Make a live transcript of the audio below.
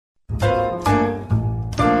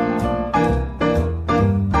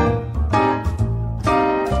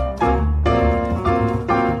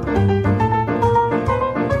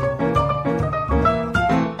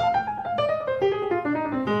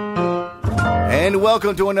And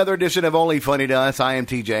welcome to another edition of Only Funny to Us. I am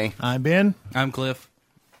TJ. I'm Ben. I'm Cliff.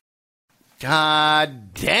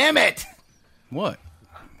 God damn it! What?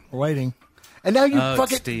 We're waiting. And now you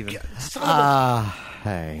fucking... Steven.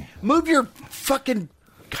 Hey. Move your fucking...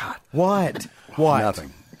 God. What? What?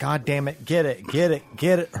 Nothing. God damn it. Get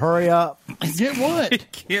it. Hurry up. Get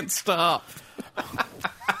what? Can't stop.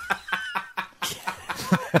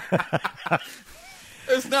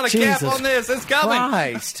 There's not a cap Jesus on this. It's coming.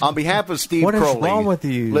 Christ. On behalf of Steve What is Crowley... wrong with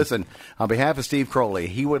you? Listen, on behalf of Steve Crowley,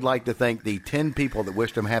 he would like to thank the 10 people that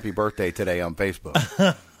wished him happy birthday today on Facebook.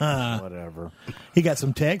 Whatever. He got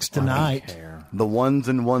some text tonight. Care. The ones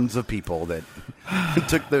and ones of people that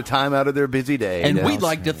took their time out of their busy day. And to- we'd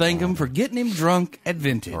like to thank him for getting him drunk at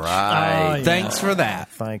Vintage. Right. Oh, yeah. Thanks for that.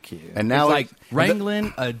 Thank you. And Now now it's like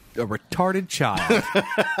wrangling a retarded child.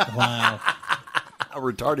 Wow. a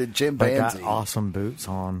retarded They got chimpanzee. awesome boots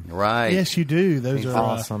on. Right. Yes, you do. Those are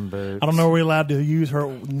Awesome boots. I don't know. Are we allowed to use her?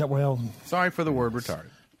 Well, Sorry for the word retarded.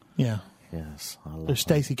 yeah. Yes. I love There's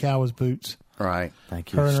them. Stacy Cowa's boots. Right.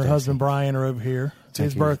 Thank you, Her and her Stacey. husband Brian are over here. It's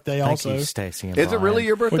his birthday Thank also. you, Stacy and Is it Brian. really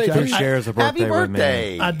your birthday? Which I- too? Who shares a birthday Happy with me?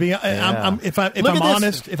 birthday. I'd be. If Look I'm at this.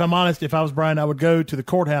 honest, if I was Brian, I would go to the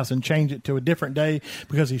courthouse and change it to a different day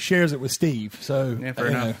because he shares it with Steve. So Yeah, fair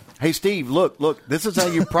you enough. know. Hey, Steve, look. This is how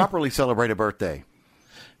you properly celebrate a birthday.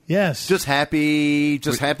 Yes. Just happy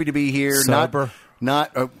to be here. Sober?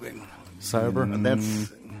 Not Sober?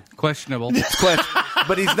 that's Questionable.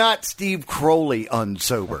 but he's not Steve Crowley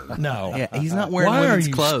unsober. no. Yeah, he's not wearing Why are women's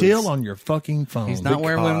you clothes. still on your fucking phone? He's not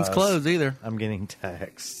wearing women's Because- clothes either. I'm getting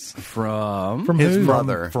texts From His who?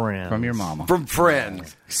 brother friends. From your mama. from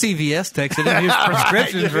Friends. CVS texted him his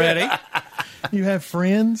prescription's ready. You have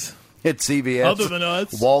friends? At CVS, Other than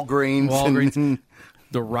us? Walgreens.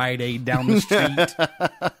 The Rite Aid down the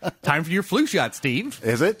street. Time for your flu shot, Steve.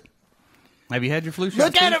 Is it? Have you had your flu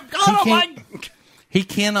shot? Look at Steve? him! Oh my! He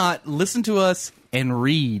cannot listen to us and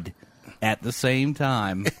read at the same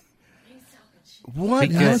time. What?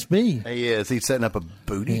 It must be. He is. He's setting up a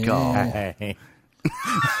booty call. Hey.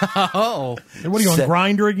 Oh, What are you on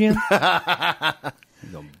Grinder again?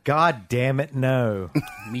 God damn it, no.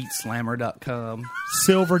 meatslammer.com.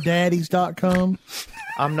 Silverdaddies.com,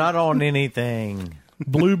 I'm not on anything.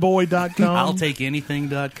 blueboy.com, I'll take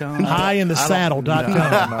anything.com.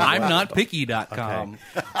 highinthesaddle.com. I'm not picky.com.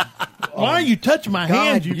 Why are you touching my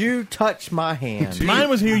hand? God, you touch my hand. Mine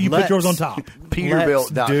was here. You put Let's- yours on top.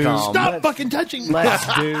 Peterbilt.com. Stop fucking touching me. Let's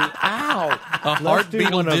do. Ow. Let's do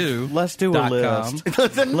one of- Let's do a .com. list.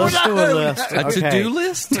 Let's do a list. A Okay. to-do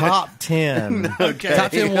list? Top 10. Okay.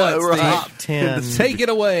 Top 10 what, Right. Steve? Top 10. Take it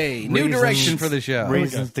away. New reasons- direction for the show.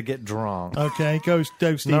 Reasons to get drunk. Okay, go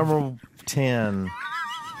Steve. Number 10.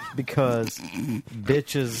 Because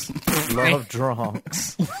bitches love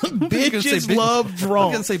drunks. Bitches love I was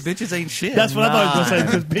drunk. going to say bitches ain't shit. That's what I thought you were going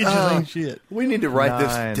to say, because bitches ain't shit. We need to write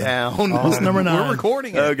 9. this down. That's number 9. We're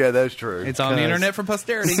recording it. Okay, that's true. It's on the internet for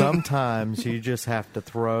posterity. Sometimes you just have to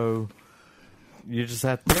throw. You just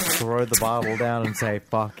have to throw the bottle down and say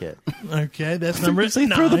 "fuck it." Okay, that's number 9.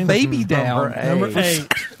 Throw the baby down. Number Number 8.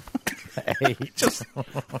 8.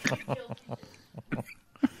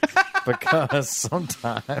 Because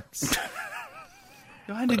sometimes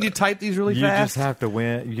Why did you type these really you fast? just have to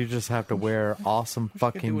win. You just have to wear awesome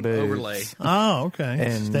fucking do an boots. overlay. Oh, okay.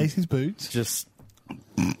 And- Stacy's boots. Just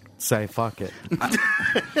say "fuck it."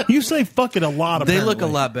 You say fuck it a lot, They look a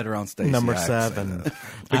apparently. lot better on Stacey. Number I have to say 7, that.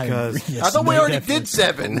 because Yes, I thought we no, already definitely. did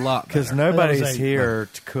 7. A lot because better. nobody's That was 8. here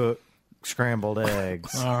to cook scrambled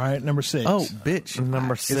eggs. All right, number 6. Oh, bitch.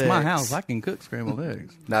 Number It's my 6. house. I can cook scrambled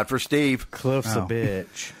eggs. Not for Steve. Cliff's a Oh.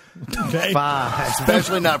 bitch. okay. 5.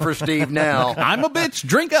 Especially not for Steve now. I'm a bitch.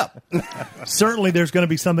 Drink up. Certainly there's going to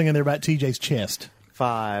be something in there about TJ's chest.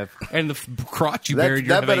 5. And the crotch you That- buried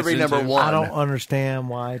your that better face be number into. 1. I don't understand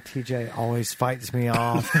why TJ always fights me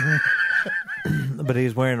off. But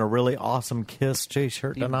he's wearing a really awesome Kiss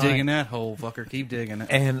t-shirt Keep tonight. digging that hole, fucker. Keep digging it.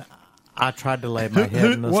 And I tried to lay my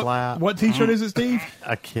head in his lap. what T-shirt is it, Steve?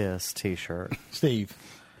 A Kiss t-shirt. Steve.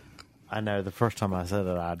 I know the first time I said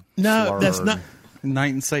it, I No, slurred. that's not.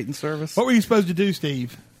 Night in Satan service. What were you supposed to do,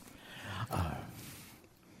 Steve?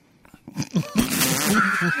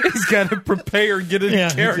 He's got to prepare and get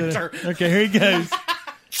into character. Okay, here he goes.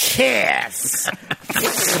 Kiss.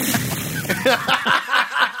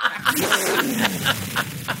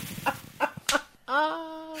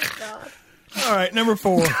 All right, number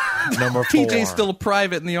 4. Number 4. TJ's still a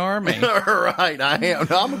private in the army. All right, I am.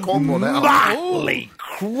 I'm a corporal now. Motley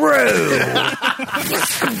Crue.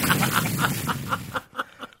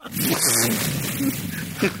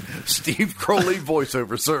 Steve Crowley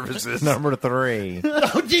voiceover services. Number 3.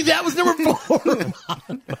 Oh, gee, that was number 4.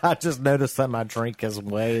 I just noticed that my drink is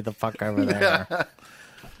way the fuck over there.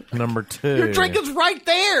 Number 2. Your drink is right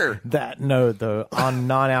there. The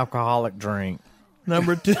non-alcoholic drink.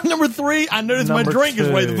 Number 2. Number 3. I noticed my Number drink is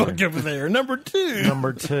way the 2. fuck over there. Number 2.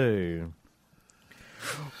 Number 2.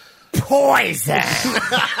 Poison.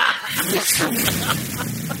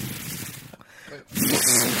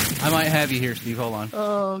 I might have you here, Steve. Hold on.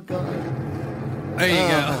 Oh, God. There you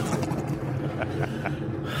go.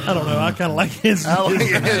 I don't know. I kind of like his.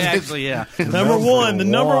 Actually, yeah. Number 1. The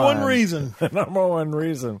number 1 reason. The number 1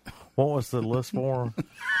 reason. What was the list for?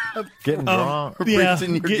 Getting drunk. Yeah,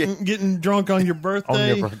 Reason you're getting drunk on your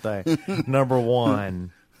birthday. On your birthday. Number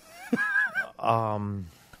 1.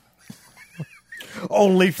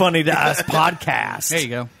 Only Funny to Us podcast. There you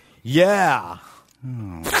go. Yeah.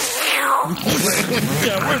 Yeah,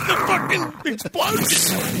 where's the fucking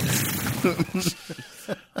explosion?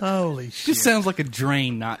 Holy shit. Just sounds like a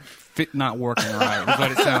drain not working right. Is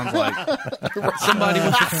what it sounds like. Somebody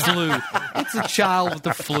with the flu. It's a child with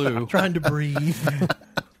the flu. Trying to breathe.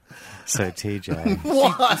 So, TJ,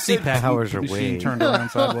 CPAP how was your machine week? turned around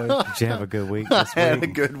sideways. Did you have a good week this week? I had a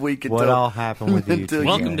good week until What all happened with you? until TJ?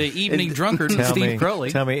 Welcome to Evening Drunkards with Tell Steve me,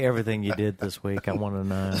 Crowley. Tell me everything you did this week. I want to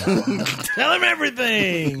know. Tell him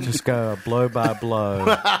everything. Just go blow by blow.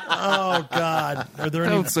 Oh, God. Are there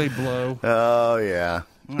any? Don't say blow. Oh, yeah.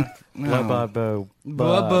 Blow by blow.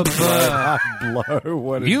 Blah, blah, blah. Blow.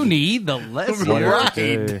 What did You need the Leslie What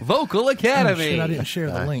did Reed you do? Vocal Oh, shit, Academy. I didn't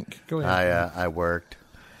share the link. Go ahead. I worked.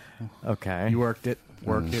 Okay. You worked it.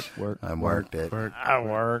 Worked it. I worked it. I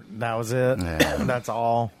worked. That was it. Yeah. That's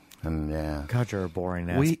all. And yeah. God, you're a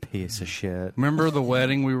boring ass piece of shit. Remember the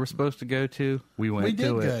wedding we were supposed to go to? We went We did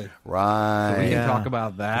to go. it. Right. We Yeah. can talk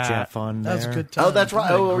about Did you have that. fun That was a there? good time. Oh, that's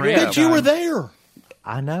right. Oh, Great. yeah. But you were there.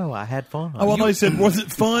 I know. I had fun. Oh, I thought he said, was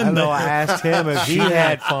it fun? I know. I there? asked him if he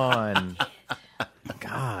had fun.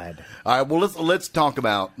 God. All right. Well, let's talk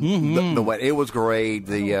about the wedding. It was great.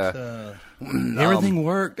 The Everything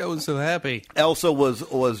worked. I was so happy. Elsa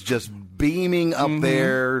was just beaming up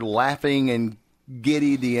there, laughing and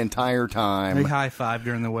giddy the entire They time. high-fived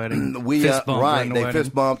during the wedding. We Fist bump right. during the They wedding.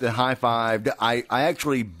 fist bumped and high fived. I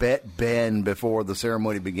actually bet Ben before the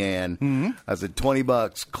ceremony began. I said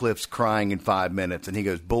 $20. Cliff's crying in 5 minutes, and he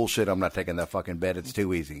goes, "Bullshit! I'm not taking that fucking bet. It's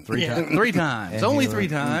too easy." Three times. And Only he 3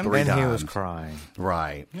 was- times. Three And he was times. crying.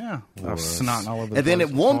 Right. Yeah. I was snotting all over the And then place.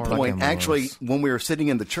 at one Sorry. point, Fucking actually, Morris. when we were sitting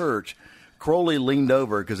in the church, Crowley leaned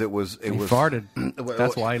over because it was He farted.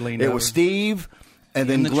 That's why he leaned over. It was Steve, and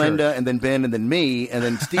then the Glenda, church. and then Ben, and then me, and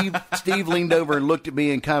then Steve leaned over and looked at me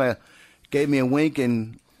and kind of gave me a wink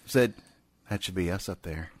and said, "That should be us up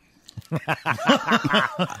there."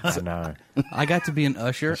 I know. I got to be an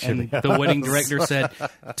usher, and the wedding director said,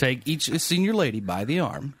 "Take each senior lady by the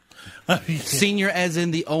arm." Senior, as in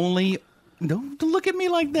the only. Don't look at me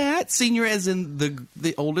like that. Senior, as in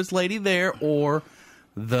the oldest lady there, or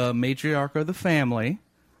the matriarch of the family.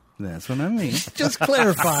 That's what I mean. Just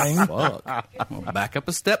clarifying. Fuck. I'll back up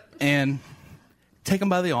a step and take him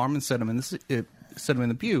by the arm and set him in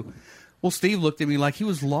the pew. Well, Steve looked at me like he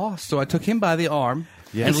was lost, so I took him by the arm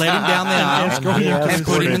and laid him down the aisle escorted him. and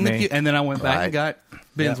put him in the me. pew. And then I went back Right. and got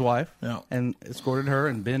Ben's wife Yeah. and escorted her.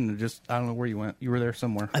 And Ben just, I don't know where you went. You were there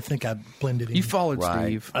somewhere. I think I blended in. You followed Right.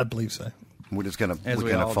 Steve. I believe so. We're just gonna As we're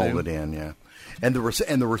we gonna all fold do. it in, yeah. And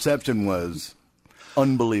the reception was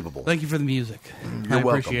unbelievable. Thank you for the music. You're I welcome.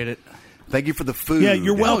 appreciate it. Thank you for the food. Yeah,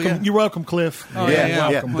 you're welcome. yeah. You're welcome, Cliff. Oh, Yeah, yeah.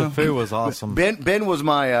 yeah. Well, The food was awesome. Ben was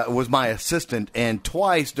my assistant, and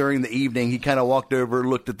twice during the evening he kind of walked over,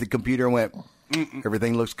 looked at the computer, and went,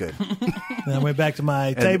 "Everything looks good." Then I went back to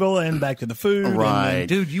my table and back to the food. and Right. then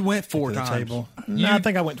Dude, you went 4 to the times. table. No, I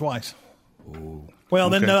think I went twice. Well,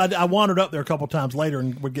 then no, I wandered up there a couple times later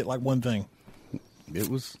and would get like one thing. It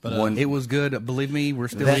was One- it was good. Believe me, we're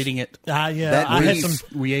still That- eating it. Yeah, That I had leaves-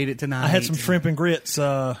 some. We ate it tonight. I had some shrimp and grits.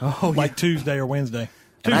 Like Tuesday or Wednesday.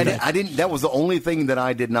 And Tuesday. I didn't. That was the only thing that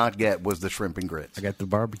I did not get was the shrimp and grits. I got the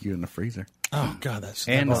barbecue in the freezer. Oh God, that's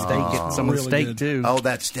And that the was steak. Some of the really steak, good. too. Oh,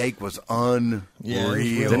 that steak was unreal. Yeah, it was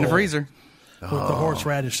really It's in the freezer. with the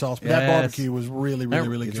horseradish sauce. But that Yes. barbecue was really, really,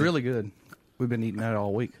 really It's good. really good. We've been eating that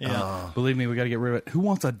all week. Yeah. Believe me, we got to get rid of it. Who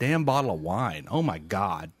wants a damn bottle of wine? Oh, my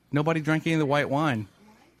God. Nobody drank any of the white wine.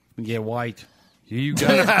 Yeah, white. You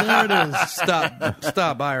guys There it is.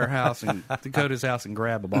 stop by our house and Dakota's house and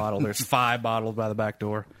grab a bottle. There's 5 bottles by the back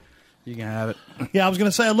door. You can have it. Yeah, I was going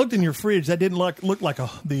to say I looked in your fridge. That didn't look like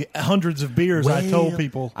the hundreds of beers I told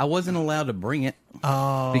people. I wasn't allowed to bring it.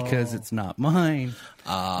 because it's not mine.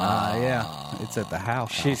 Yeah, it's at the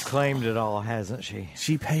house. She's claimed it all, hasn't she?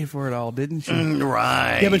 She paid for it all, didn't she?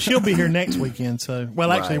 Right. Yeah, but she'll be here next weekend. So,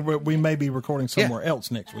 well, actually, Right. we may be recording somewhere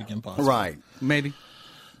else next weekend, possibly. Right. Maybe.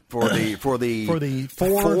 For the For the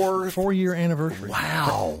four-year anniversary.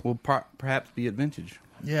 Wow. Will perhaps be at Vintage.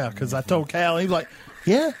 Yeah, because I told Cal, he was like,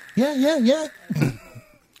 yeah.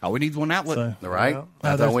 All we need is one outlet. So, Right.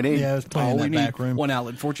 That's there's- all we need. Yeah, there's plenty All in we that need back room. one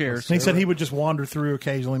outlet, 4 chairs. And he said he would just wander through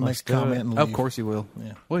occasionally, make a do it. comment, and leave. Of course he will.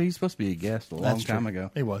 Yeah. Well, he's supposed to be a guest a long That's time true.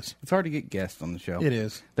 ago. He was. It's hard to get guests on the show. It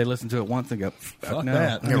is. They listen to it once and go, Fuck no.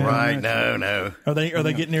 that. You're right. No. Are they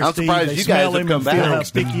getting near I'm Steve? surprised They you guys smell have him come and feel back. how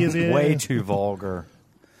sticky he is. Way too vulgar.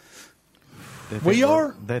 They think We we're-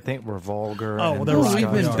 are? They think we're vulgar. Oh, and well, they're Well, right.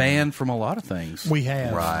 we've been Yeah. banned from a lot of things. We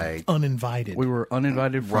have. Right. Uninvited. We were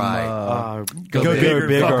uninvited from Right. Go Go Big big or or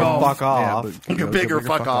big Fuck or Off. fuck Yeah, off. but You're bigger,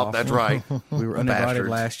 fuck off. That's right. We were uninvited Bastards.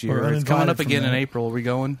 last We're year. It's coming up uninvited again from in that. April. Are we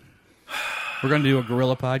going? We're going to do a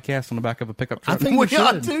gorilla podcast on the back of a pickup I truck. think we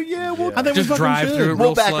ought should. to. Yeah. We'll, I think Just we fucking drive should. through it. we'll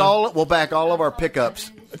real back slow. We'll back all of our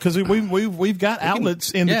pickups. Because we've got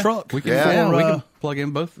outlets in the Yeah, truck. We can, Yeah. we For, can plug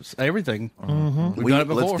in both everything. We've done it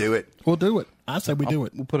before. Let's do it. We'll do it. I say we do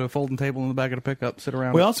it. We'll put a folding table in the back of the pickup, sit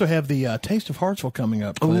around. We also have the Taste of Hartsville coming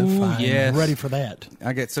up. Cliff. Ooh, I'm yes. ready for that.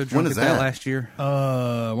 I get so drunk When is at that that? last year.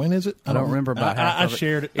 When is it? I don't remember about half I of it.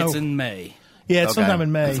 shared it. It's Oh. in May. Yeah, it's Okay. sometime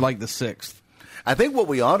in May. It's like the 6th. I think what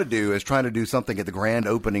we ought to do is try to do something at the grand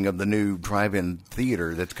opening of the new drive-in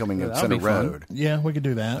theater that's coming at that'll Center be fun. Road. Yeah, we could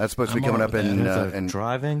do that. That's supposed to be I'm coming all up right with in that. in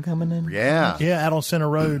Drive-in coming in? yeah. Yeah, out on Center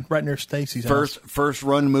Road, right near Stacy's house. First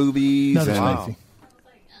run movies No, there's and Stacy.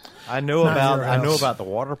 I know Not about your I know house. about the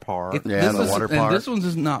water park. Yeah, this the is- water and park. this one's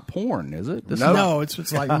is not porn, is it? This No. is- No,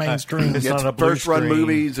 it's like mainstream. It's Yeah, on a blue first run screen.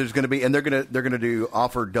 movies. There's going to be, and they're gonna do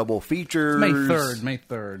offer double features. May 3rd. May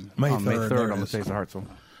 3rd. May On May 3rd, 3rd there on it the is. Taste of Hartsville.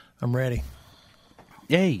 I'm ready.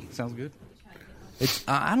 Yay! Sounds good. It's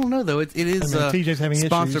I don't know though. It is I mean, TJ's having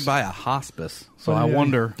sponsored issues. by a hospice. So Well, I yeah,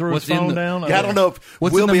 wonder threw what's his phone in the down. Yeah, I don't know if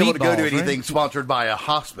What's we'll in the be able to go to meatballs, anything right? sponsored by a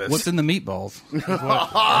hospice. what's in the meatballs. Is what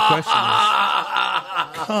our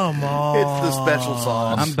question Come on. It's the special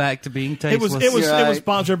sauce. is. I'm back to being It was tasteless. it was Right.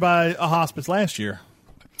 sponsored by a hospice last year.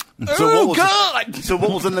 So Oh, what was, God! So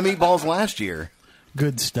what was in the meatballs last year?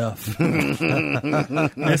 Good stuff.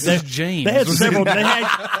 This is James. They had several. They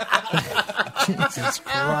had, Jesus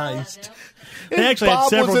Christ. They actually had Bob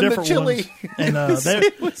several was in the different chili. ones,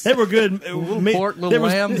 and they were good. pork, little there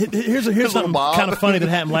was- lamb. Here's something Bob. kind of funny that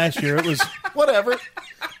happened last year. It was Whatever.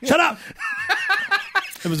 shut up.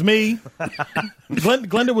 It was me.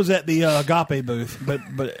 Glenda was at the Agape booth, but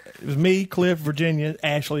it was me, Cliff, Virginia,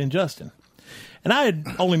 Ashley, and Justin. And I had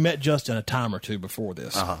only met Justin a time or two before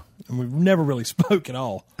this, and we've never really spoke at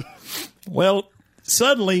all. Well,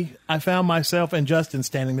 suddenly I found myself and Justin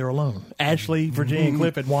standing there alone. Ashley, Virginia, and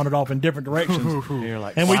Cliff had wandered off in different directions, You're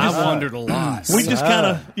like, and we I just wondered a lot. we just kind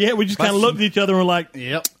of looked at each other and were like,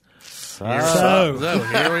 Yep. so So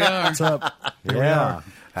here we are. what's up? yeah.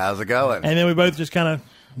 How's it going? And then we both just kind of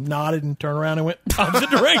nodded and turned around and went opposite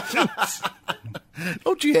directions.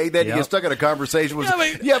 Don't you hate that? You Yep. get stuck in a conversation with. Yeah, I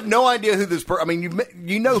mean- you have no idea who this person. I mean,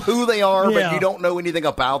 you know who they are, but Yeah. you don't know anything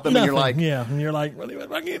about them, and you're like, yeah, and you're like, what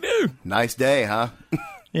can you do? "Nice day, huh?"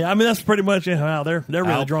 Yeah, I mean that's pretty much it. Wow, they're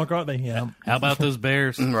really drunk, aren't they? Yeah, How about those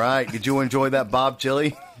Bears? Right? Did you enjoy that Bob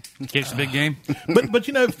chili? Catch the big game? but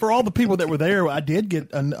you know, for all the people that were there, I did get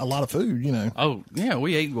a lot of food. You know, Oh, yeah,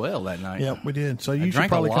 we ate well that night. yeah, we did. So I you should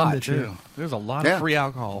drank probably a come lot, this year. too. There's a lot Yeah. of free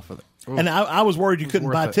alcohol for that. Ooh. And I was worried you couldn't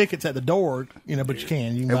worth buy it. tickets at the door. You know, but you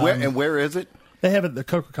can. You can And buy where them. and where is it? They have it at the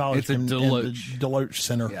Coca Cola It's in the Deloach. Deloach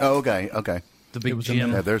Center. Oh, okay, okay. the big was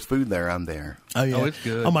gym. Yeah, there's food there. I'm there. Oh yeah, Oh, it's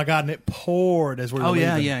good. Oh my God, and it poured as we were Oh,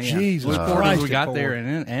 yeah, leaving. yeah, yeah. Jesus it was poured Christ, as we it got poured. there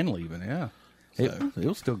and leaving, yeah. It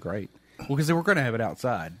was still great. Well, because they were going to have it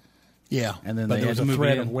outside. Yeah, And then but they there had was to a move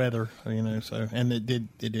threat it of in. weather, you know. So and it did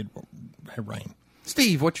have rain.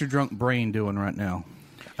 Steve, what's your drunk brain doing right now?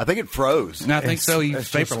 I think it froze. And I think so. He's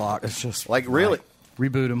It's paper just- locked. It's just Like really,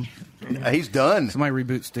 Reboot him. he's done. Somebody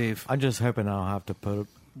reboot Steve. I'm just hoping I'll have to put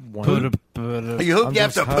one. You hope I'm you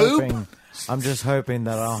have just to poop. hoping- I'm just hoping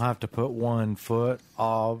that I'll have to put one foot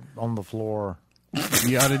on the floor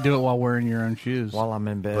You ought to do it while wearing your own shoes. while I'm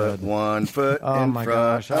in Put bed. one foot Oh, in my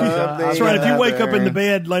front gosh. of I've the That's right. If you wake up in the other.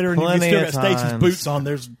 bed later and you Plenty still got of Stacy's times. boots on,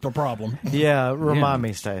 there's a problem. Yeah, remind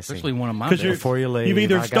me, Stacy. Especially one of my Because best. Before you leave, you've I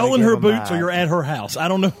either gotta stolen give her them boots back. or you're at her house. I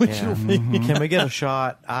don't know which Yeah. it'll be. Can we get a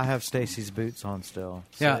shot? I have Stacy's boots on still.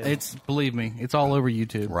 Yeah, So- it's believe me, it's all over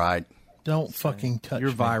YouTube. Right. Don't fucking touch You're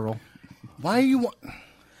me. viral. Why are you?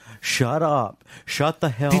 Shut up. Shut the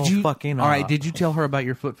hell Did you fucking up. All right, did you tell her about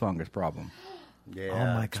your foot fungus problem? Yeah,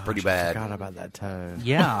 Oh my it's gosh, pretty I bad. forgot about that toad.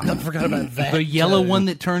 Yeah. I forgot about that. The yellow too. one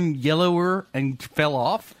that turned yellower and fell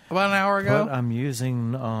off about an hour ago. But I'm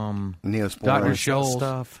using Neosporin. Dr. that Scholl's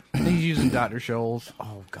stuff. He's using Dr. Scholl's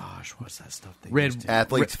Oh gosh, what's that stuff? They red used to-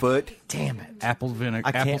 Athlete's foot. Damn it! apple vinegar,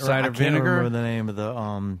 I can't, apple cider I can't vinegar. remember the name of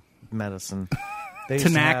the medicine. They used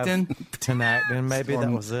to have- Tinactin, maybe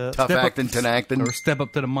that was it. Tough Step up- acting, Tinactin. Or step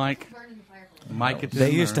up to the mic. Mic it.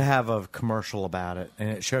 They used to have a commercial about it, and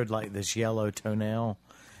it showed like this yellow toenail.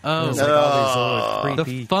 Oh, It was like all these the little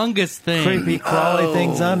creepy, fungus thing. creepy crawly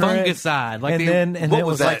things under Fungicide, it. like and the- then what it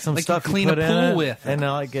was was that? like some Like you stuff clean put a in pool it, with. and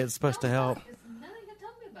like it's supposed to help. None of you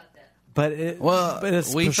told me about that. But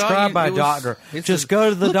it's we thought prescribed by a it was- doctor. it's Just a- go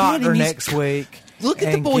to the Look at him, doctor he's- next week. Look at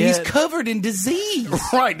the and boy; he's get- covered in disease.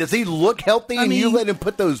 Right? Does he look healthy? I And you mean- let him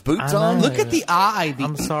put those boots I on? know. Look at the eye.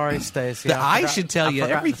 I'm sorry, Stacy. The I eye forgot- should tell I you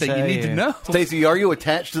forgot to everything you tell need to know. Stacy, are you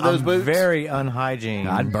attached to those I'm boots? very unhygiene.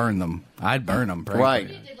 I'd burn them. I'd burn them. Right.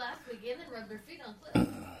 You did last weekend and rubbed their feet on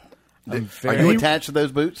Cliff. Are you attached to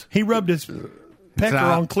those boots? He rubbed his pecker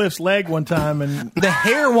Stop. on Cliff's leg one time, and The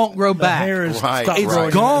hair won't grow the back. hair is Right, stopped It's growing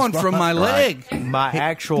in gone his from my spot. leg. My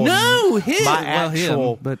actual No, his. My well,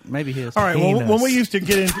 actual. him, but maybe his. All right. Well, Penis. when we used to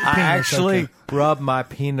get into I penis, actually okay. rubbed my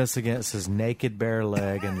penis against his naked bare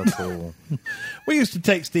leg in the pool. We used to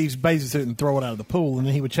take Steve's bathing suit and throw it out of the pool, and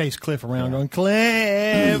then he would chase Cliff around, going,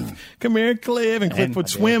 "Cliff, come here, Cliff," and Cliff And would I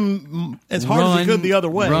did. swim as hard as he could the other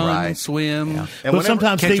way. Run, Right. swim. And But whenever-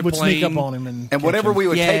 sometimes catch Steve a would sneak up plane. on him and And whenever we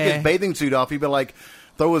would take Yeah. his bathing suit off, he'd be like,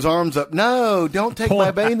 throw his arms up. No, don't take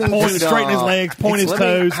my bathing point, suit straighten his off. legs, point his Let me-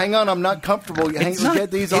 toes. Hang on, I'm not comfortable. It's not,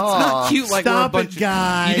 Get these it's off. not cute like we're a Stop bunch it,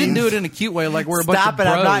 guys. You didn't do it in a cute way like we're a bunch Stop of it!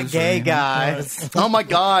 I'm not bros gay, or- guys. Oh my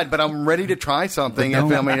God! But I'm ready to try something. If,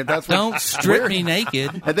 I mean, if that's what, Don't strip me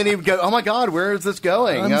naked. And then he would go, "Oh my God, where is this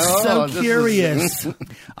going?" I'm Oh, so this is- curious.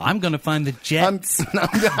 I'm going to find the jets.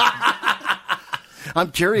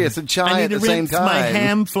 I'm curious and shy I at need to the same rinse my time.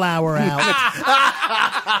 ham flour out.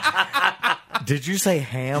 Did you say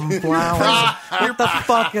ham flowers? What the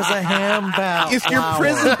fuck is a ham flower? It's your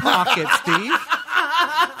prison pocket, Steve.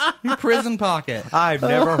 Your prison pocket. I've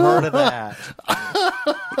never heard of that.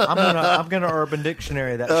 I'm gonna Urban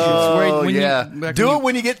Dictionary that shit. Oh when you- yeah, back do when it you-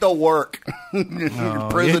 when you get to work. Your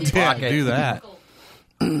prison pocket. Do that.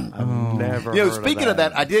 I've never. You know, heard speaking of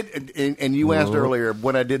that, I did, and you asked earlier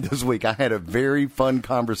what I did this week. I had a very fun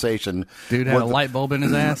conversation. Dude had a with- light bulb in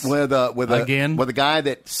his ass. with Again? with a guy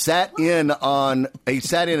that sat in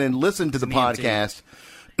and listened to the podcast,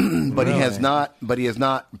 but he has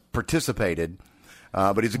not participated.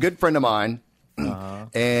 But he's a good friend of mine.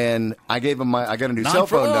 And I gave him I got a new Not cell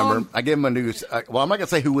phone from. number. I gave him a new. Well, I'm not gonna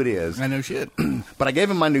say who it is, I know shit. but I gave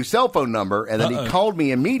him my new cell phone number, and then he called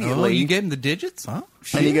me immediately. Oh, you gave him the digits? Huh?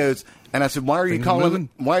 And he goes, and I said, "Why are you Things calling? moving.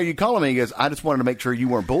 Why are you calling me?" He goes, "I just wanted to make sure you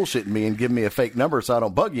weren't bullshitting me and giving me a fake number so I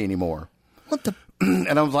don't bug you anymore." What the?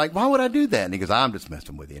 And I was like, "Why would I do that?" And he goes, "I'm just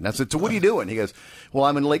messing with you." And I said, "So what are you doing?" He goes, "Well,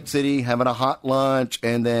 I'm in Lake City having a hot lunch,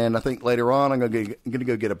 and then I think later on I'm going to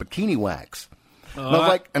go get a bikini wax." And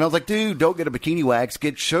I was like, "Dude, don't get a bikini wax.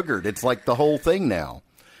 Get sugared. It's like the whole thing now."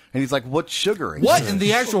 And he's like, "What's sugaring?" What in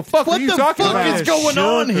the actual fuck are What you the talking fuck about? is going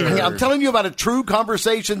on Hey, here? I'm telling you about a true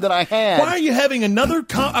conversation that I had. Why are you having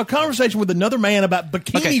a conversation with another man about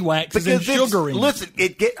bikini Okay, waxes and it's- sugaring? Listen,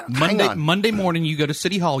 hang on. Monday morning, you go to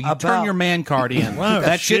City Hall. You About- turn your man card in. Wow,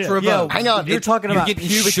 that shit's shit. revoked. Hang on. You're talking about getting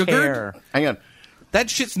pubic sugared? hair. Hang on. That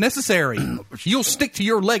shit's necessary. You'll stick to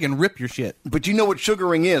your leg and rip your shit. But you know what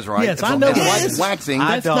sugaring is, right? Yes, It's I know it's what like it is. waxing.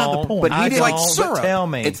 I That's not the don't. point. But he I did- don't, like but syrup. Tell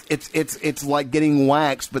me. It's like getting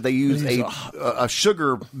waxed, but they use a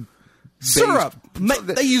sugar Syrup.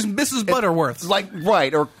 They use Mrs. Butterworth's. like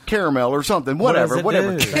right or caramel or something, whatever, does it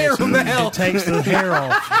whatever. do? Caramel. It takes the hair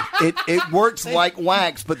off. It works like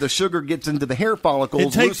wax, but the sugar gets into the hair follicles. It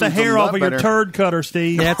takes the loosens them hair off up of your better. turd cutter,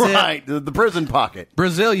 Steve. That's it. Right, the prison pocket.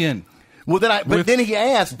 Brazilian. Well, then he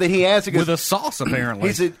asked. He goes, With a sauce,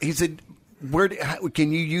 apparently. he said, how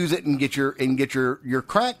can you use it and get your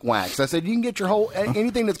crack waxed? I said, you can get your whole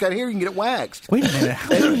anything that's got hair, you can get it waxed. Wait a minute. How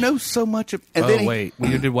do you know so much of... And then wait. We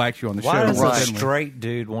did wax you on the Why show. does Right. a straight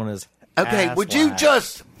dude want his Okay, ass would you waxed?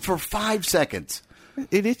 just for 5 seconds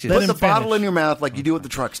It itches. Let put him the bottle finish. in your mouth like you do with the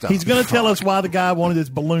truck stop? He's going to tell us why the guy wanted his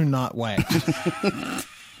balloon not waxed.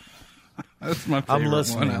 That's my favorite I'm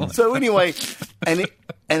listening. one. So anyway, and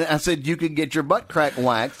I said you could get your butt crack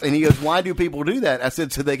waxed, and he goes, "Why do people do that?" I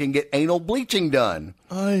said, "So they can get anal bleaching done."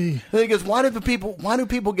 Ay, And he goes, "Why do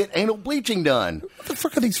people get anal bleaching done?" what the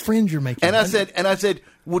fuck are these friends you're making? And I said,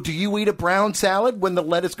 "Well, do you eat a brown salad? When the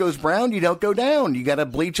lettuce goes brown, you don't go down. You got to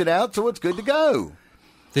bleach it out so it's good to go."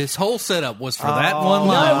 This whole setup was for that one line.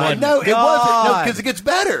 No, wasn't no, it? it wasn't. No, because it gets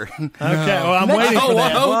better. Okay, well, I'm waiting for Oh,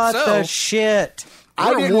 that. oh. What so. the shit?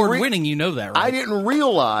 I We're didn't award winning, you know that, right? I didn't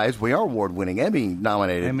realize we are award-winning,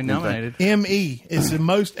 Emmy-nominated. Emmy nominated. ME. It's the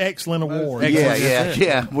most excellent award.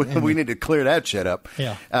 Yeah. We need to clear that shit up.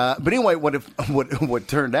 Yeah. But anyway, what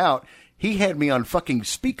turned out, he had me on fucking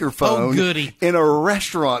speakerphone Oh, goody. in a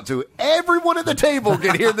restaurant, so everyone at the table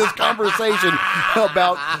could hear this conversation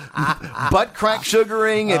about butt crack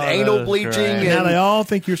sugaring and anal that's bleaching. great. Now And they all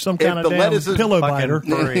think you're some kind if of the damn lettuce is pillow fucking biter.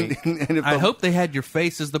 free. and if I the- hope they had your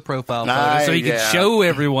face as the profile photo Nah, so you yeah. could show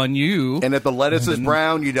everyone you. and if the lettuce is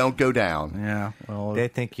brown, you don't go down. Yeah. Well, They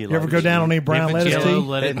think you. You ever go down on any brown If it's lettuce yellow, tea?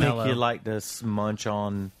 let They it think mellow. you like to munch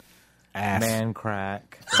on Ass. man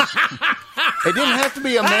crack. It didn't have to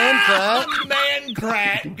be a man crack. Man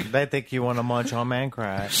crack. They think you want to munch on man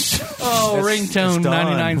crack. Oh, ringtone, it's done.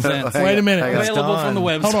 99 cents. Wait a minute. Hang on. Available from the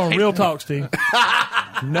website. Hold on, real talk, Steve.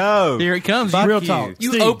 No. Here it comes. Fuck Real you. talk. You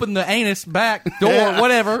Steve, open the anus back door,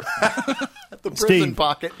 whatever. The prison Steve.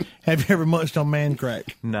 pocket. have you ever munched on man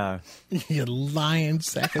crack? No. You lying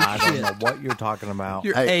sack of I don't shit. know what you're talking about.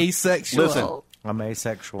 You're Hey, asexual. listen. I'm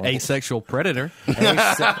asexual. Asexual predator.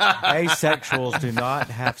 Asexuals do not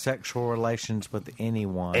have sexual relations with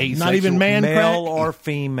anyone. Not even man male crack? or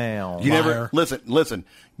female. You never Liar. listen.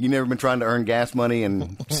 You never been trying to earn gas money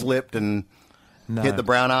and slipped and No. hit the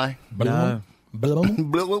brown eye. No. Please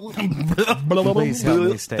help me,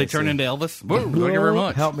 Stacy. They turn into Elvis. Whoa, thank you very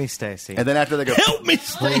much. Help me, Stacy. And then after they go, Help me,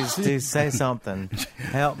 Please Stacey. do say something.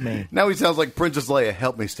 Help me. now he sounds like Princess Leia.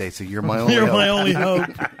 Help me, Stacy. You're my only You're help. my only hope.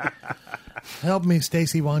 Help me,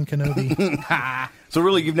 Stacy Juan Kenobi. So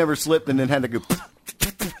really, you've never slipped and then had to go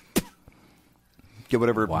get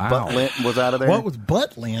whatever Wow. butt lint was out of there. What was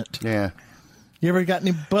butt lint? Yeah. You ever got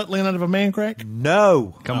any butt lint out of a man crack?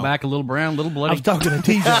 No. Come back a little brown, little I bloody. was talking to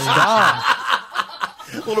TJ.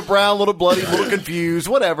 A little brown, little bloody, little confused,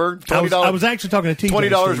 whatever. $20. I was actually talking to TJ.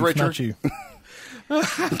 $20 Steve, richer. Not you.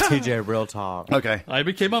 TJ, real talk. Okay. I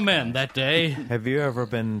became a man that day. Have you ever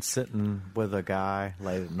been sitting with a guy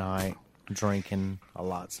late at night, drinking a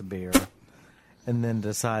lots of beer, and then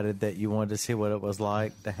decided that you wanted to see what it was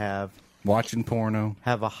like to have Watching porno.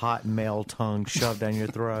 a hot male tongue shoved down your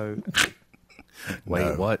throat?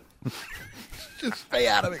 Wait, what? Stay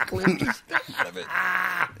out of it, Clint. Just stay out of it.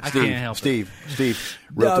 I can't help it. Steve.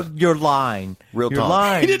 Real You're lying. Real You're talk.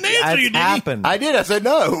 lying. He didn't answer It's you, did he? happened. I did. I said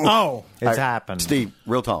no. Oh, It's happened. Steve,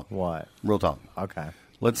 real talk. What? Real talk. Okay.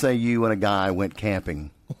 Let's say you and a guy went camping,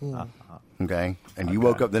 okay, and you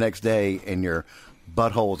woke up the next day and your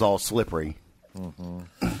butthole was all slippery, and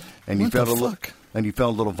you What felt the a little, fuck? and you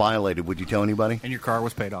felt a little violated. Would you tell anybody? And your car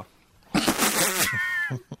was paid off.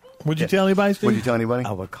 would you tell anybody, Steve? Would you tell anybody?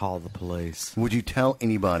 I would call the police. Would you tell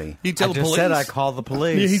anybody? You tell I the just police. said I call the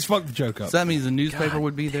police. Yeah, he's fucked the joke up. So that means the newspaper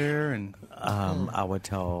would be there, and I would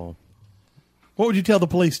tell. What would you tell the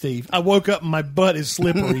police, Steve? I woke up and my butt is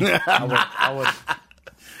slippery. I would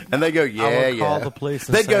And they go, I yeah, would call yeah. the police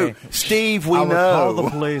and They'd go, say- Steve, we I would call the know.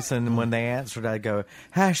 police, and when they answered, I'd go,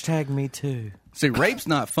 #me too. see, rape's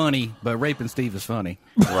not funny, but raping Steve is funny.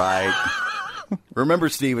 Right. Remember,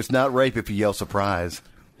 Steve, it's not rape if you yell surprise.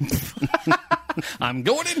 I'm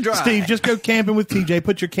going in dry. Steve, just go camping with TJ,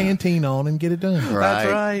 put your canteen on, and get it done. Right.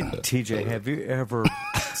 That's right. TJ, have you ever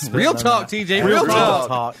spent Real the talk, night- TJ. Real Real talk.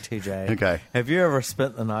 talk. TJ. Okay. Have you ever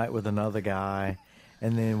spent the night with another guy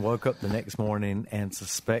and then woke up the next morning and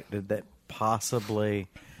suspected that possibly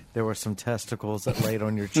there were some testicles that laid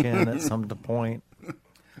on your chin at some point?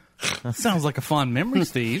 That sounds like a fond memory,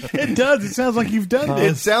 Steve. It does. It sounds like you've done It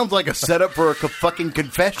this. sounds like a setup for a fucking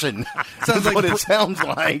confession. That's like what it sounds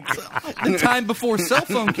like. The time before cell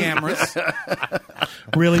phone cameras.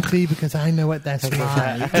 Really, T? Because I know what that's like. No,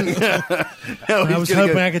 I he's was gonna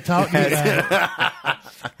hoping go, I could talk to you about it.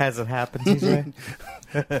 Has it happened, TJ?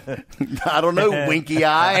 I don't know, winky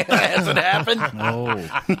eye. Has it happened?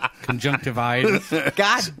 Oh, conjunctivitis.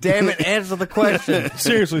 God damn it, answer the question.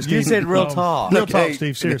 Seriously, Steve. You said real talk. Real Okay. talk,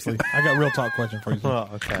 Steve. Seriously. I got a real talk question for you. Oh,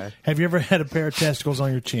 okay. Have you ever had a pair of testicles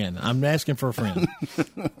on your chin? I'm asking for a friend.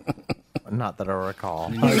 Not that I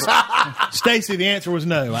recall. Stacy, the answer was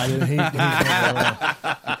no. I didn't.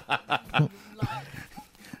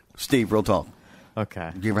 Steve, real talk. Okay.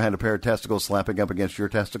 Have you ever had a pair of testicles slapping up against your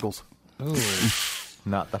testicles?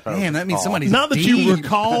 Not that I Man, that means recall. somebody's Not that you deep.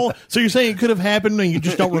 recall. So you're saying it could have happened and you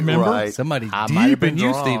just don't remember? Right. Somebody's I deep might have been in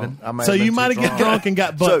you, drunk. Stephen. I might So have you been might too have get drunk and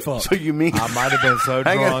got butt fucked. So you mean... I might have been so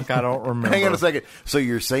Hang on. drunk I don't remember. Hang on a second. So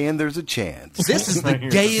you're saying there's a chance. This is the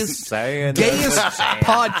gayest Saying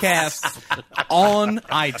podcast on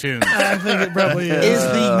iTunes. I think it probably is. Is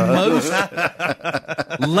the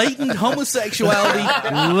most latent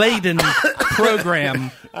homosexuality laden program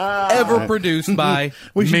ever produced by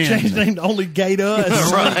We should men. change the name to Only Gay to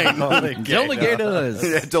Us. Right. It's only gay to us.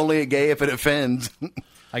 It's only a gay if it offends.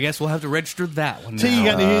 I guess we'll have to register that one. T, you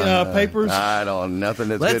now. got any papers? I don't.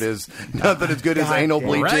 Nothing as Let's- good as anal Rag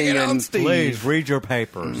bleaching it on and. Steve. Please read your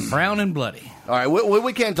papers. Brown and bloody. All right,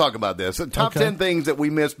 we can't talk about this. The top Okay. 10 things that we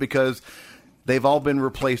missed because they've all been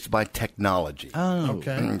replaced by technology.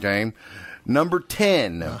 Okay. Okay. Number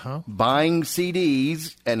 10, buying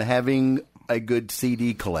CDs and having a good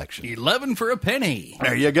CD collection. 11 for a penny.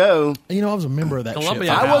 There you go. You know, I was a member of that Columbia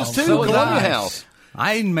shit. I was House. too, So was Columbia I. House.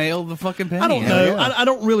 I mailed the fucking penny. I don't know. yeah. I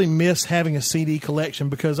don't really miss having a CD collection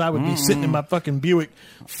because I would be sitting in my fucking Buick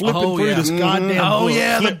flipping Oh, through yeah. this goddamn Oh, book.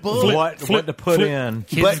 yeah, the Flip, book. flip, What flip, to put flip. in?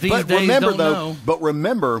 Kids these days remember don't though, know. but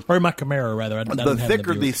remember, Or my Camaro, rather. I the didn't have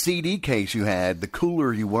thicker the Buick. CD case you had, the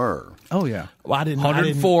cooler you were. Oh, yeah. Well, I didn't.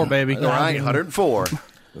 104, baby. I Right, didn't- 104.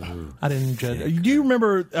 I didn't judge. Do you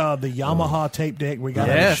remember the Yamaha tape deck we got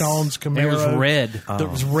out of Yes. Sean's Camaro? It was red. It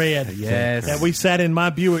was red. Yes. And we sat in my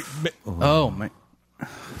Buick. Oh, man.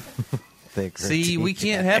 Thicker See, we teacher.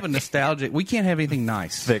 can't have a nostalgic. We can't have anything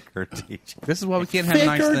nice. Thicker teacher. This is why we can't have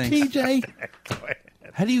nice Thicker, things. TJ.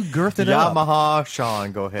 How do you girth it up? Yamaha,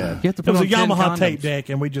 Sean, go ahead. You have to It put was a on 10 Yamaha condoms. tape deck,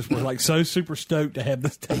 and we just were like so super stoked to have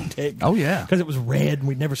this tape deck. Oh, yeah. because it was red, and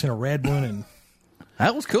we'd never seen a red one. And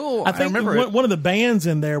That was cool. I think remember it. one of the bands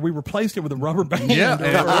in there, we replaced it with a rubber band. Yeah.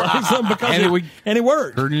 or something because And it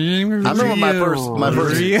worked. I I remember my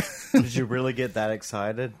first. Did you really get that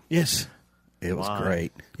excited? Yes, It was Why?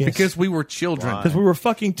 great. Yes. Because we were children. Why? because we were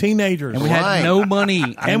fucking teenagers, And we Right. had no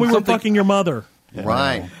money. and we were something- fucking your mother.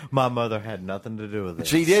 Right. My mother had nothing to do with it.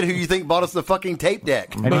 She did. Who you think bought us the fucking tape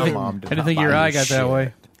deck? I didn't think, mom did I didn't not think your buy eye you got that shit.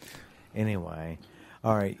 way. Anyway,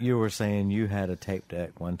 all right, you were saying you had a tape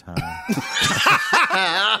deck one time.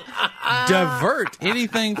 Divert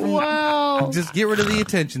anything from. Wow. Just get rid of the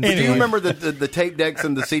attention. Do you Steve. remember the tape decks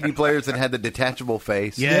and the CD players that had the detachable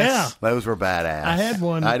face? Yes. Those were badass. I had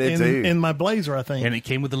one. I did in, too. in my Blazer, I think. And it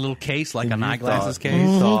came with a little case, like And an you eyeglasses thought-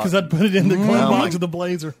 case. Because I'd put it in the glove Oh, my- box of the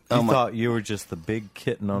Blazer. You thought you were just the big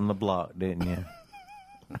kitten on the block, didn't you?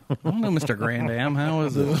 I don't know, Mr. Grandam. How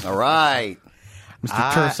is it? All right.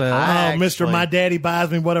 Mr. Tercel. I Oh, Mister, actually- my daddy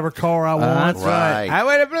buys me whatever car I want. Right. I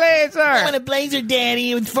want a blazer. a Blazer,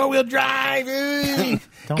 Daddy. It's 4-wheel drive.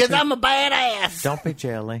 Don't be, I'm a badass. don't be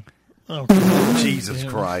jelly. Oh, Jesus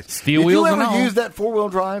Christ. Steel Did wheels you and ever all. use that 4-wheel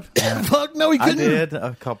drive? fuck no, he I couldn't. did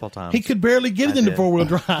a couple times. He could barely get it I into did. 4-wheel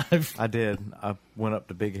drive. I did. I went up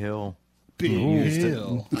to Big Hill. Big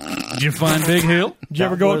Hill. Did you find Big Hill? Did you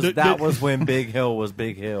ever go? That was when Big Hill was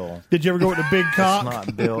Big Hill. Did you ever go to Big It's Cock?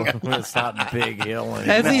 not Bill. It's not Big Hill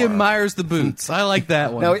anymore. As he admires the boots. I like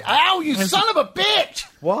that one. No, ow, you son of a bitch!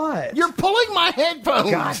 What? You're pulling my headphones.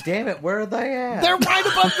 God damn it! Where are they at? They're right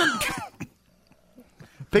above the.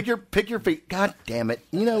 Pick your feet. God damn it!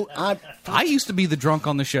 You know I used to be the drunk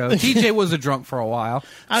on the show. TJ was a drunk for a while.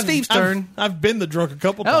 Steve's turn. I've been the drunk a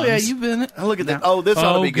couple Oh times. yeah, you've been it. look at that. Oh, this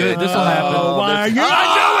ought to be good. This will happen. Oh, why are you?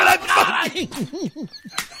 I knew it.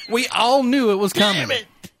 We all knew it was coming. Damn it!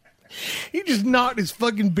 He just knocked his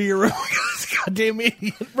fucking beer over. Goddamn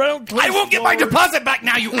idiot! Right on Cliff's I won't get my floor. deposit back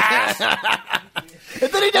now, you ass. And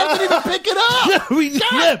then he doesn't even pick it up. No, he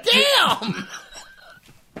God left.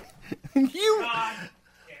 damn! You.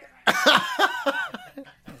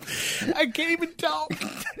 I can't even talk.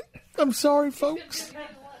 I'm sorry, folks.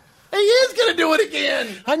 He is going to do it again.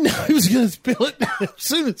 I know he was going to spill it as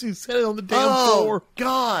soon as he said it on the damn floor.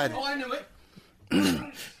 God. I knew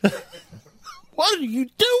it. What are you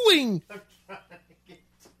doing?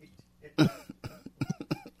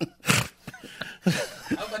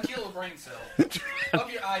 Of a kill a brain cell.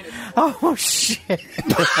 Of your eye. Oh shit!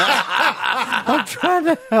 I'm trying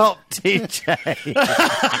to help TJ.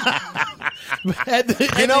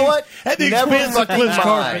 You know what? At the Never expense of fucking Cliff's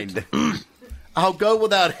carpet. mind. I'll go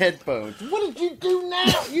without headphones. What did you do now?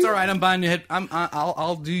 It's all right. I'm buying new head.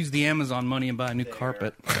 I'll use the Amazon money and buy a new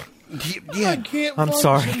carpet. Yeah. I'm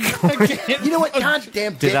sorry. You know what? God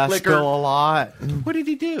damn dick Did I licker. spill a lot? What did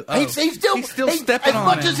he do? Oh, He's still stepping as on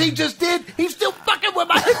much it. as he just did. He's still fucking with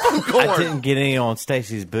my headphone cord. I didn't get any on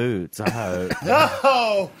Stacy's boots. I hope.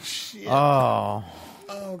 Oh, shit. Oh.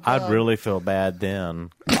 I'd really feel bad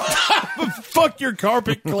then. Fuck your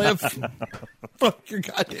carpet, Cliff. Fuck your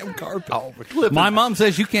goddamn carpet. My mom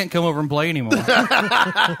says you can't come over and play anymore.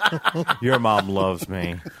 Your mom loves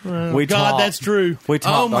me. We God, talked- that's true. We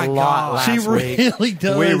talked my a lot God. last She week. really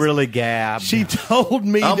does. We really gabbed. She told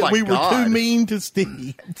me Oh, that my we were God. too mean to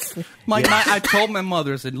Steve. I told my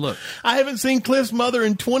mother, I said, look, I haven't seen Cliff's mother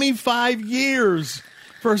in 25 years.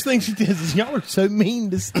 First thing she did is, y'all are so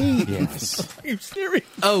mean to Steve. Yes. Are you serious?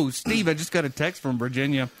 oh, Steve, I just got a text from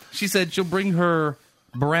Virginia. She said she'll bring her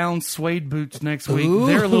brown suede boots next week.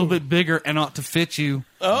 They're a little bit bigger and ought to fit you.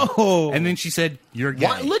 Oh. And then she said, you're gay.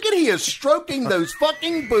 Why, look at he is stroking those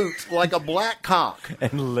fucking boots like a black cock.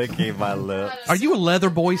 And licking my lips. Are you a leather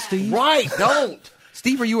boy, Steve? Right, don't.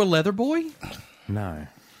 Steve, are you a leather boy? No.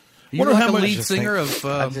 You're Wonder like how a much- lead singer of...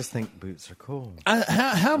 I just think boots are cool.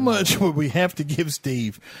 How much would we have to give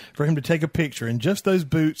Steve for him to take a picture in just those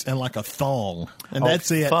boots and like a thong, and that's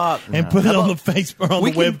it, fuck and no. put it on the Facebook on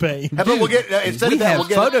We the can- webpage? How about we'll get instead we of that, have we'll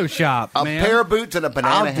get Photoshop, a man. pair of boots and a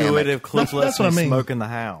banana I'll hammock. do it if Cliff That's lets what me I mean. smoke in the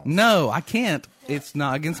house. No, I can't. It's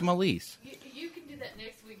not against my lease. You can do that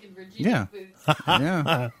next week in Virginia Yeah. boots.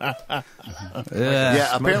 Yeah.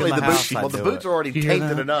 Yeah, apparently in the the boots. house, I Well, the do boots it. are already You hear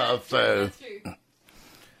tainted that? enough. So That's true.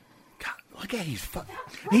 God, look at he's fucking.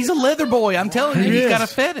 He's a leather boy. I'm telling you, He he's is. got a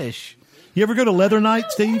fetish. You ever go to Leather Night,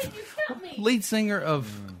 Steve? You tell me. Lead singer of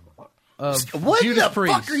What Judas the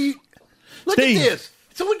Priest. fuck are you? Look Steve. at this.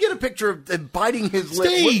 Someone get a picture of him biting his lip,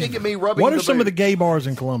 Steve, looking at me, rubbing. what are the some of the boot. gay bars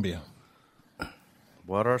in Columbia?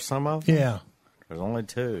 What are some of them? Yeah. There's only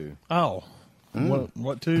two. Oh.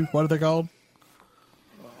 What two? What are they called?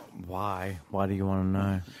 Why? Why do you want to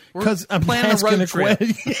know? Because I'm planning a asking road a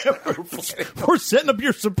trip. question. We're setting up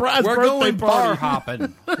your surprise We're birthday going bar party.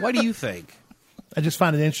 hopping. What do you think? I just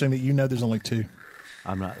find it interesting that you know there's only two.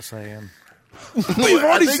 I'm not saying. We've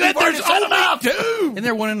already think said you've already there's said only enough. two. Isn't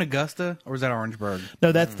there one in Augusta, or is that Orangeburg?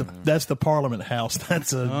 No, that's the Parliament House.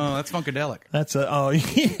 That's a Oh, that's Funkadelic. oh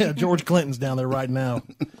yeah. George Clinton's down there right now,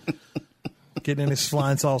 getting in his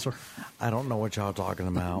flying saucer. I don't know what y'all talking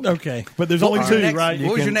about. Okay, but there's only two, Next- right? What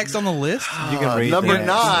was your can- next on the list? You can read number that.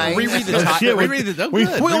 9. Reread the Oh, title. shit, Reread the we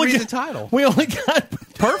only Reread got- the title. We only got.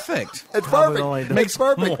 Perfect. It's I would perfect. only do Makes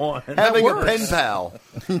perfect. one. Having a works. pen pal.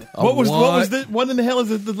 What was what? the what in the hell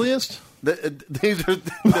is the list? These are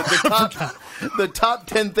the top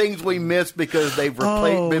 10 things we missed because they've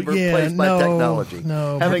been replaced by technology.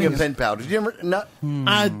 no. Having a Having pen pal. Did you ever? Not,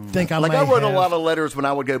 I think I like may I wrote have. a lot of letters when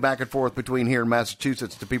I would go back and forth between here and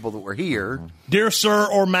Massachusetts to people that were here. Dear Sir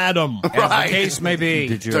or Madam. Right. Case may be.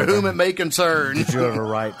 Did you To whom ever, it may concern. did you ever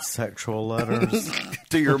write sexual letters?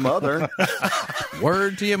 To your mother.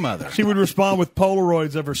 Word to your mother. She would respond with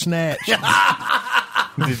Polaroids of her snatch.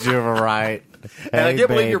 Did you ever write? And I "Hey, can't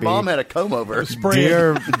believe your baby, mom had a comb over.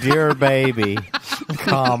 dear baby,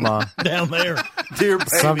 comma. down there. Dear baby.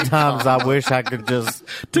 Sometimes I wish I could just.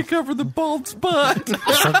 To cover the bald spot.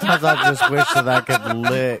 Sometimes I just wish that I could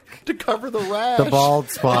lick to cover the rash. the bald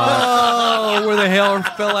spot, Oh, where the hell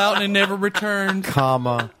fell out and it never returned.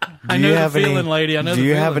 comma. I Do know you the have feeling, any, lady. I know Do the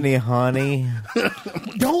you have feeling. any honey?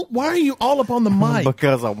 Don't. Why are you all up on the mic?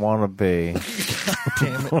 Because I want to be.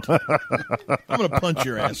 Damn it! I'm gonna punch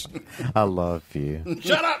your ass. I love you.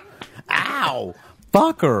 Shut up. Ow!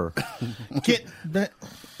 Fucker! Get that.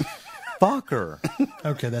 Fucker!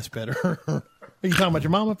 Okay, that's better. Are you talking about your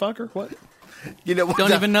mama, fucker? What? You know,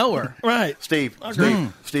 Don't even know her. Right. Steve,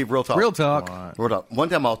 real talk. Real talk. Real talk. One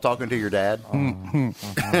time I was talking to your dad, and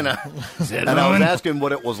I was asking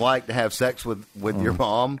what it was like to have sex with your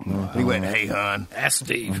mom. And he went, "Hey, hon, Ask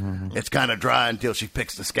Steve. it's kind of dry until she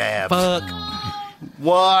picks the scabs." Fuck.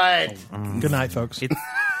 What? Good night, folks.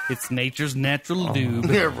 It's nature's natural lube.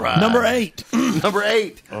 You're right. Number 8. Number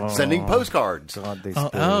 8. Sending postcards. God, these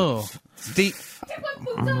Oh. Steve.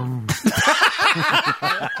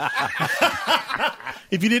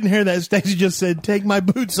 If you didn't hear that, Stacey just said, "Take my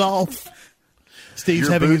boots off." Steve's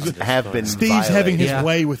Your having boots his have been Steve's having his Yeah.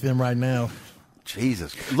 way with them right now.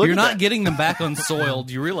 Jesus. Look You're at not that. getting them back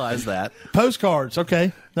unsoiled. You realize that? Postcards,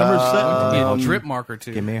 okay. Number 7. Get a drip marker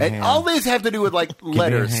too. Give me your And hand. all these have to do with like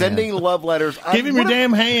letters, hand. sending love letters. Give him your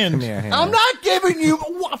damn hand. Give me your hand. I'm not giving you.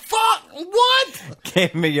 Fuck. What?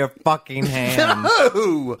 Give me your fucking hand.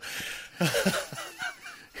 No.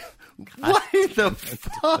 What the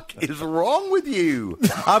fuck is wrong with you?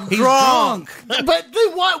 I'm He's drunk. drunk. But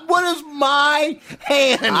then what is my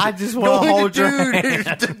hand? I just wanna going hold to your do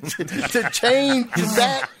to change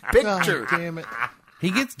that picture. Damn it. He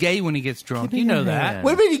gets gay when he gets drunk. You know that.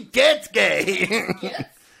 What do you mean he gets gay?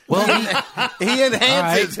 Well, He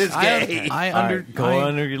enhances his gay. I All right, go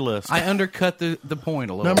under your list. I undercut the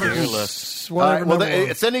point a little Number bit. All whatever. right, well, number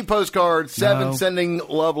one. sending postcards, 7 No. sending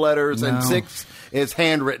love letters, and No. 6 is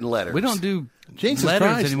handwritten letters. We don't do Jesus letters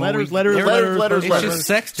Christ. anymore. Letters, We- letters, letters, letters, It's letters. just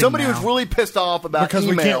sexting Somebody now. was really pissed off about because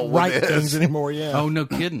we email can't with write this. things anymore. Yeah. Oh, no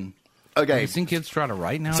kidding. Okay, Have you seen kids try to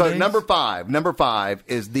write nowadays? so number five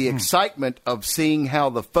is the excitement of seeing how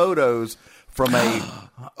the photos from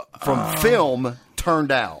film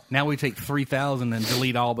turned out. Now we take 3,000 and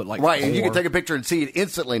delete all but like Right, and you 4. can take a picture and see it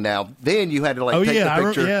instantly now. Then you had to Oh, take yeah, the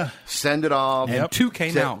picture, yeah. send it off. And 2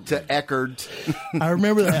 came out. to Eckerd I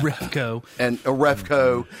remember that. Refco. and a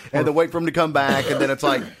Refco, and then wait for them to come back, and then it's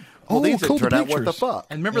like, Oh, these cool didn't turn out. What the pictures. fuck?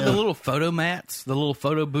 And remember the little photo mats, the little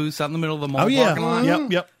photo booths out in the middle of the mall Oh, yeah. parking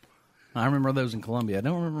lot? Yep. I remember those in Columbia. I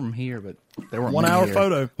don't remember them here, but they were 1 hour here.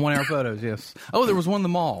 photo. 1 hour photos, yes. Oh, there was one in the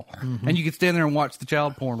mall, and you could stand there and watch the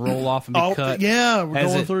child porn roll off and be Oh, cut. yeah, we're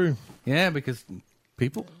as going through. Yeah, because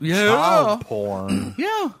people. Child porn.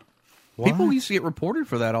 Yeah. People used to get reported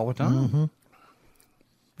for that all the time.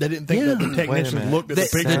 They didn't think that the technicians minute. looked at the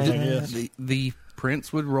pictures. I guess. The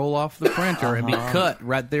prints would roll off the printer and be cut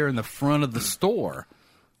right there in the front of the store.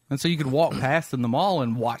 And so you could walk past in the mall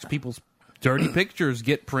and watch people's dirty pictures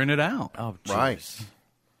get printed out. Oh, jeez. Right.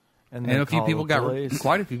 And And they a few call people the got police.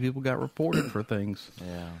 quite a few people got reported for things.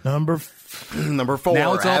 Yeah. Number Number 4.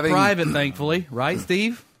 Now it's all having, private, thankfully, right,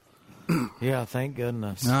 Steve? Yeah, thank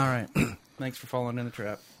goodness. All right. Thanks for falling in the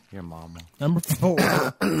trap. Your mama. number 4.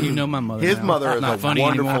 You know my mother. His now. mother is Not a funny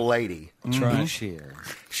wonderful anymore. lady. That's right. She is.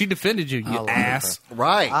 She defended you, you like ass.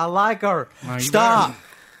 Right. I like her. Oh, you Stop.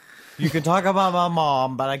 You can talk about my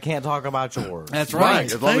mom, but I can't talk about yours. That's Right. right.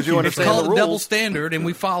 As long as you It's understand called the a double rules. standard, and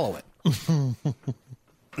we follow it.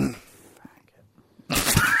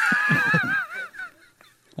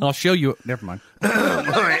 I'll show you. Never mind. All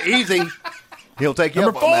right, easy. He'll take you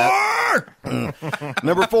Number up on that.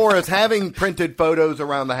 Number 4 is having printed photos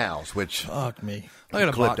around the house, which Fuck me. I got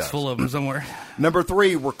a Clip box does. full of them somewhere. Number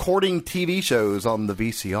 3, recording TV shows on the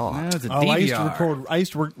VCR. That's a Oh, DVR. I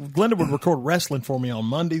used to record. Glenda would record wrestling for me on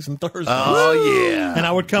Mondays and Thursdays. Oh yeah. And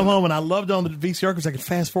I would come home and I loved it on the VCR because I could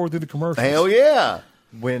fast forward through the commercials. Hell yeah.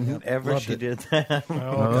 Whenever Loved she it. did that.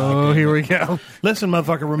 Oh, here we go. Listen,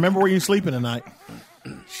 motherfucker, remember where you're sleeping tonight.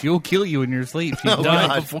 She'll kill you in your sleep. She's Oh, done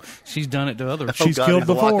God. it before. She's done it to others. She's God, killed he's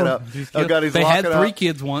locking before. up. Oh God, he's They had locking 3 up.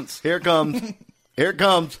 kids once. Here it comes. Here it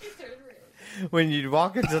comes. When you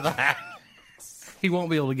walk into the house. He won't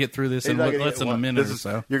be able to get through this He's in not gonna less get than a one. minute This or is-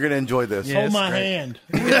 so. You're going to enjoy this. Yeah. Hold Yes, my great. hand.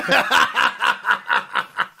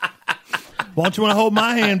 Why don't you want to hold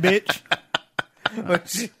my hand, bitch?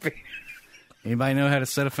 Anybody know how to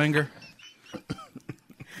set a finger?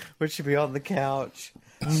 Would she be on the couch?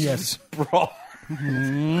 Yes. Sprawl.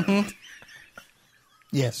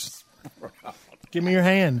 Yes. Give me your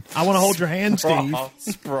hand. I want to hold your hand, Steve.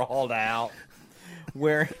 Sprawled out.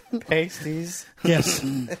 Wearing pasties. Yes.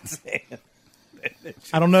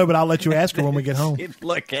 I don't know, but I'll let you ask her when we get home. She'd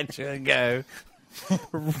look at you and go,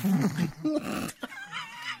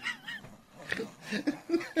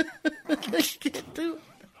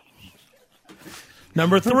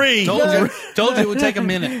 Number 3. Told you it would take a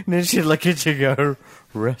minute. and then she'd look at you and go,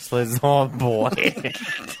 wrestling's on, boy.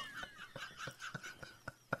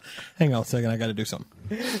 Hang on a second. I got to do something.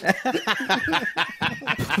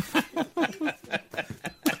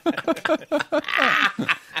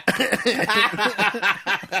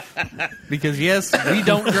 Because, yes, we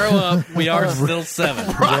don't grow up. We are still 7.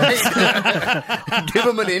 Give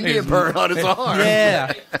him an Indian burn on his arm.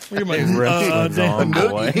 Yeah. Look at my Wrestling's on, damn.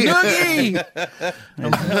 boy. Noogie!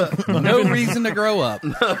 No reason to grow up.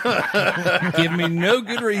 Give me no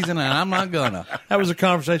good reason, and I'm not gonna. That was a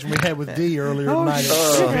conversation we had with D earlier tonight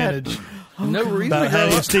at Advantage. No reason to About grow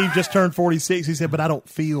how up. Steve just turned 46. He said, but I don't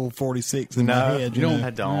feel 46 in my head. You don't. I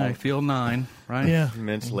don't. I feel 9, right? Yeah.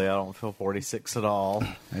 Mentally, I don't feel 46 at all.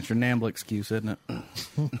 That's your NAMBLA excuse, isn't it?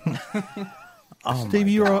 Steve,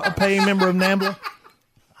 you are a paying member of NAMBLA,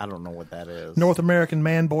 I don't know what that is. North American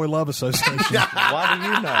Man Boy Love Association. Why do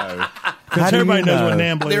you know? Because everybody knows what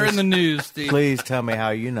NAMBLA They're is. in the news, Steve. Please tell me how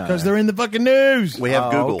you know. Because they're in the fucking news. We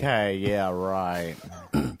have Google. Okay, yeah, right.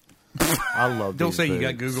 I love Don't these say you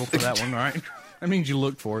got boots. Google for that one, all right? That means you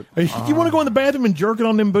looked for it. You want to go in the bathroom and jerk it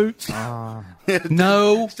on them boots? No.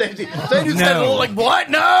 Stacey No. said, like, what?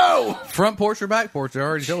 No! Front porch or back porch, I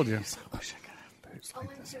already told you. I'll make sure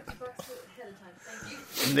to box it ahead of time.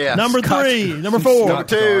 Thank you. Yeah. Number 3. Number 4. Number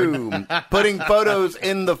 2, putting photos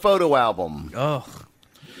in the photo album. Ugh.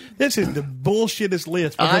 This is the bullshittest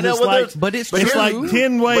list. Because I know, it's well, like, there's- But it's it's true. like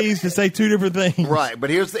 10 ways to say 2 different things. Right, but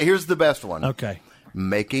here's the best one. Okay.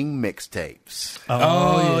 Making mixtapes.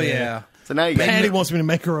 Oh, yeah. So now you got Patty wants me to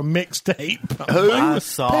make her a mixtape. I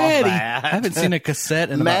saw Patty. I that. haven't seen a cassette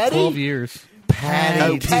in about Maddie? 12 years. Patty,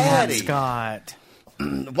 Oh, Patty. Scott.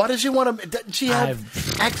 Why does she want to? Doesn't she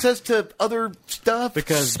have access to other stuff?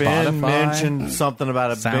 Because Spotify. Ben mentioned something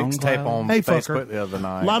about a SoundCloud. mixtape on Hey, Facebook fucker. the other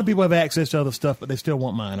night. A lot of people have access to other stuff, but they still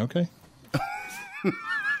want mine, okay?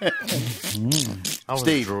 I was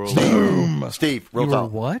Steve, drooling. Steve, real You were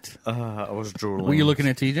talk. what? I was drooling. Were you looking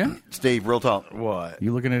at TJ? Steve, real talk. What?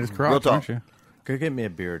 You looking at his crotch, Real talk. aren't you? Go get me a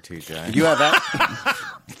beer, TJ.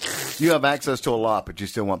 You have access to a lot, but you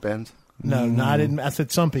still want pens? No, I didn't. I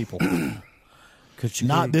said some people. Could you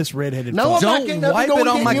Not this redheaded. No, fuck. I'm not Don't getting up and wipe going it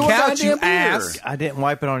on get my you a couch, goddamn you beer. ass. I didn't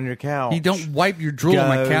wipe it on your couch. You don't wipe your drool on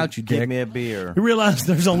my couch, you Get dick. me a beer. You realize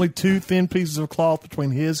there's only 2 thin pieces of cloth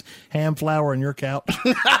between his ham flour and your couch?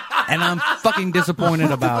 And I'm fucking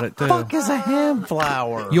disappointed about it, too. Fuck is a ham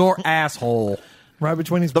flour? Your asshole. Right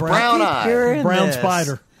between his brown eye. Hearing brown this.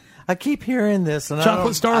 spider. I keep hearing this, and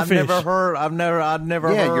Chocolate starfish. I've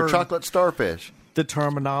never Yeah, heard your chocolate starfish. the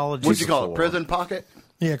terminology. What'd you call it? before. Prison pocket?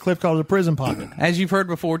 Yeah, Cliff called it a prison pocket. As you've heard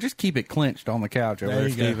before, just keep it clenched on the couch over There there,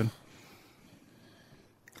 you go. Steven.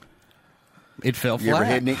 It fell You ever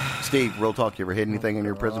flat. hid any, Steve, real talk, you ever hid anything in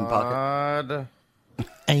your prison pocket? God,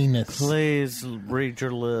 Anus. please read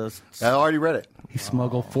your list. I already read it. He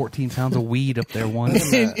smuggled 14 pounds of weed up there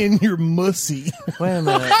once. In your mussy. Wait a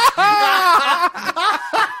minute.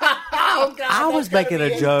 I was making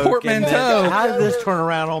a joke. Portmanteau. and then How did this turn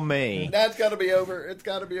around on me? That's got to be over. It's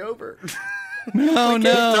got to be over. No,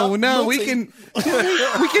 stop we mussing.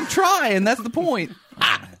 can try, and that's the point.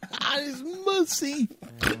 It's mussy.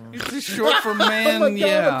 It's just short for man, Oh my God,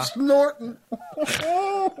 yeah. I'm snorting.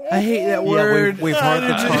 I hate that word. We've heard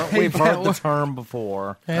the term. hate We've that heard the word. term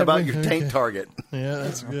before. How about your tank target? Yeah,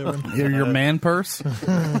 that's a good one. Your man purse?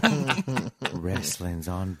 Wrestling's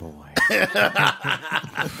on, boy.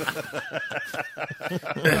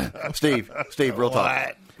 Steve, real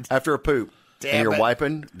talk. After a poop and you're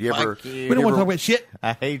wiping, do you ever We don't want to talk about shit.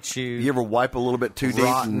 I hate you. you ever wipe a little bit too deep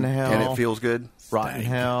Rotten hell. and it feels good Rotten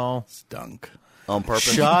hell. Stunk. on purpose?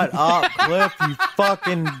 Shut up, Cliff, you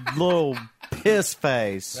fucking little piss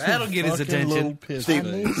face. That'll get his Fucking little attention. piss. I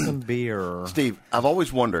need some beer. Steve, I've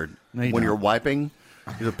always wondered No, you when you're don't. wiping,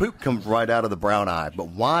 the poop comes right out of the brown eye, but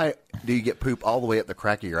why do you get poop all the way up the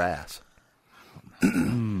crack of your ass?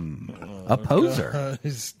 A poser.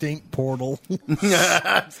 His stink portal.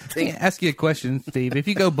 Ask you a question, Steve. If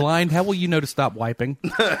you go blind, how will you know to stop wiping?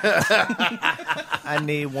 I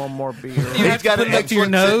need one more beer. He's got put an it up to your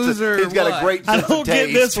excellent nose sense of- or he's got what? a great I sense don't of get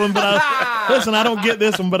taste. this one, but I don't get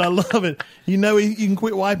this one, but I love it. You know, you can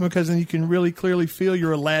quit wiping because then you can really clearly feel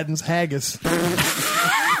your Aladdin's haggis.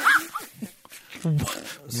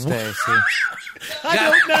 Stacy. I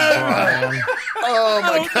don't know. Oh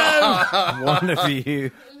my God! One of you.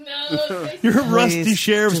 No, Your rusty Please,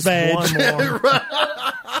 sheriff's just badge. One more.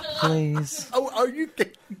 Please. Oh, are you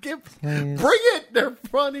give? Please. Bring it! They're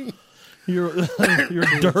funny. Your dirt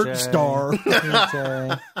TJ. star.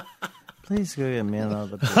 TJ. Please go get me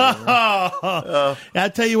another beer. I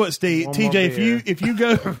tell you what, Steve, One more TJ, beer. if you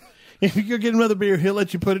go get another beer, he'll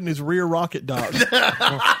let you put it in his rear rocket dock.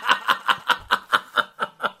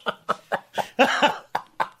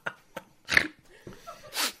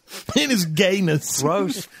 In his gayness.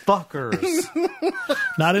 Gross fuckers.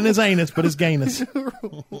 Not in his anus, but his gayness.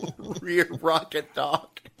 Rear rocket dog.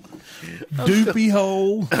 Doopy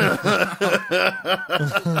hole.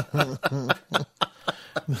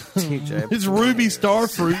 TJ. His ruby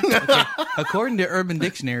starfruit. According to Urban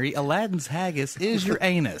Dictionary, Aladdin's haggis is your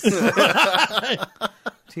anus.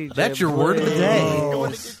 TJ, That's your word of the day. I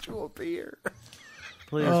want to get you a beer.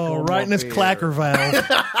 Please, Oh, one right more in his beer. clacker valve.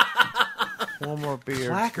 One more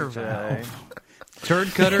beer. Clacker TJ. valve. Turd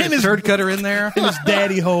cutter? In his- Is turd cutter in there? His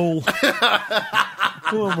daddy hole.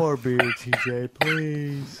 One more beer, TJ,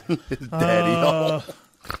 please. Daddy.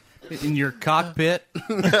 In your cockpit?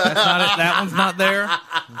 That's not it. That one's not there.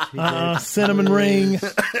 Cinnamon ring.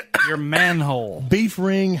 Your manhole. Beef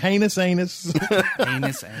ring. Heinous anus.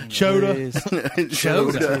 Anus. Chota. Please.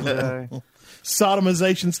 Chota. TJ.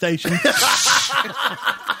 Sodomization station.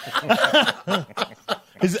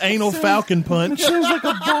 His anal falcon punch. Sounds like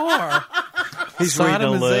a bar. He's reading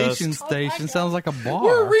a list. Sodomization station sounds like a bar.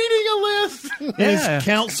 We're reading a list. Yeah. His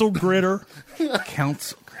council gritter.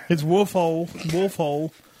 Counts. His wolf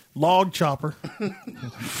hole. Log chopper.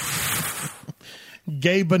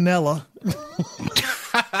 Gay vanilla.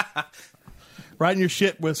 Right in your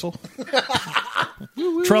shit whistle.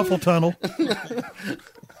 Truffle tunnel.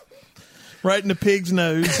 Right in the pig's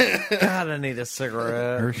nose. God, I need a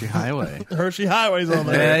cigarette. Hershey Highway. Hershey Highway's on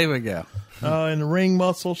there. There we go. And the ring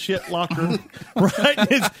muscle shit locker. right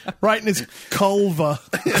in his culva.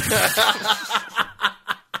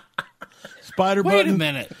 Spider Wait a button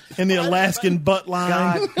minute. in the Alaskan butt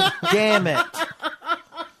line. God damn it.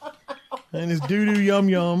 And his doo-doo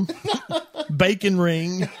yum-yum. Bacon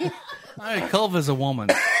ring. Hey, Culva's a woman.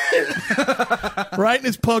 Right in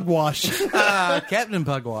his pug wash. Captain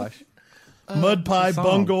Pugwash. Mud pie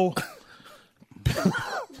song. bungle. I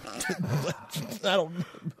don't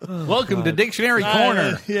Welcome to Dictionary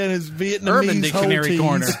Corner. Yeah, and his Vietnamese Urban Dictionary whole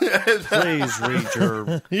Corner. teas. Please read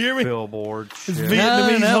your Hear me? billboard. It's shit.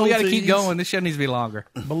 Vietnamese No, whole we got to keep teas, going. This show needs to be longer.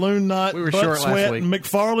 Balloon knot, We were butt short last sweat, week.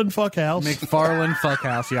 McFarland fuckhouse, McFarland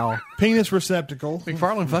Fuckhouse, y'all. penis receptacle.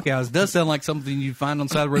 McFarland Fuckhouse does sound like something you'd find on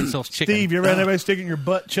the side of the road that sells chicken. Steve, you ever had anybody stick it in your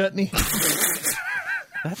butt chutney?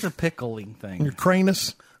 That's a pickling thing. Your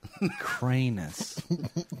cranus? Cranus.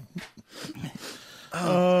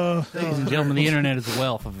 Ladies and gentlemen, the internet is a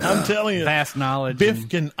wealth of I'm telling you. vast knowledge.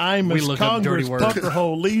 Bifkin, we Imus, look up dirty Congress, words. Pucker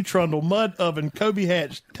Hole, Lee Trundle, Mud Oven, Kobe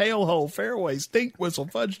Hatch, Tail Hole, Fairway, Stink Whistle,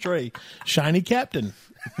 Fudge Tray, Shiny Captain,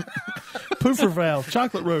 Poofer Valve,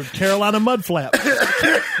 Chocolate Road, Carolina Mud Flap,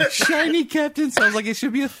 Shiny Captain sounds like it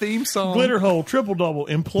should be a theme song. Glitter Hole, Triple Double,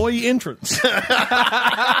 Employee Entrance,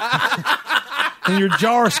 and your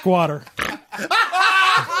Jar Squatter,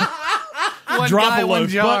 One Drop guy, a one Loaf,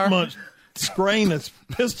 jar. Butt Munch, Scranus,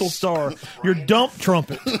 Pistol Star, your Dump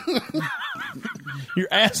Trumpet, your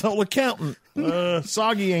Asshole Accountant,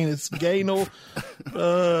 Soggy Anus, Gaynal,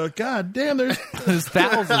 God damn, There's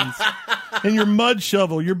thousands. and your Mud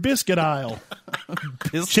Shovel, your Biscuit Aisle,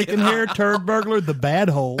 Chicken Hair, Turd Burglar, The Bad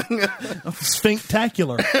Hole,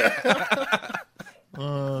 Sphinctacular,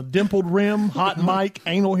 Dimpled Rim, Hot Mic,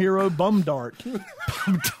 Anal Hero, Bum Dart.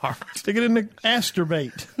 Stick it in the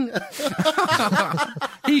Asturbate.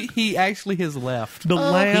 He actually has left. The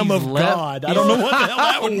Lamb He's of left. God. I don't know what the hell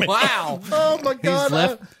that would mean. Wow. Oh my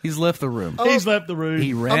God! He's left the room. He's left the room.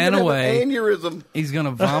 He I'm ran gonna away. Have an aneurysm. He's going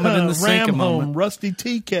to vomit in the sink Ram a home, moment. rusty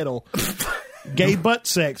tea kettle, gay butt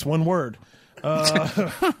sex, one word.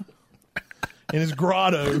 In his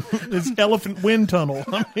grotto, his elephant wind tunnel.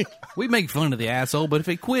 I mean, We make fun of the asshole, but if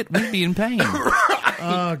it quit, we'd be in pain.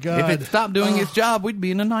 oh, God. If it stopped doing its job, we'd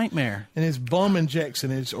be in a nightmare. And his bum injects in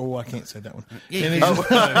his. Oh, I can't say that one. Yeah, And you his-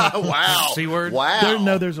 Wow! C word?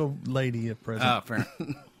 Wow! there's a lady at present.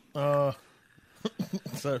 Oh, fair.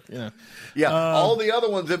 So, you know. Yeah, all the other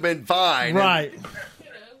ones have been fine. Right.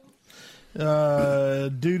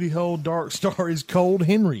 Duty Hole, Dark Star is Cold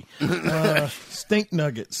Henry. Stink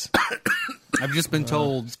Nuggets. I've just been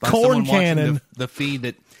told by Corn someone cannon. watching the feed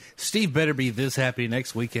that Steve better be this happy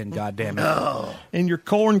next weekend, goddammit. And your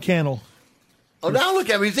corn kennel. Oh, now look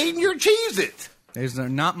at him. He's eating your Cheez-It. Those are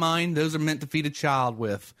not mine. Those are meant to feed a child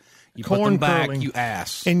with. You put Corn them back, curling. you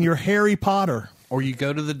ass. And your Harry Potter. Or you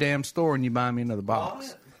go to the damn store and you buy me another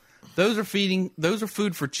box. Those are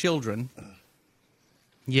food for children.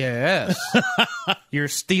 Yes. You're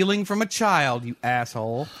stealing from a child, you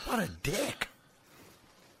asshole. What a dick.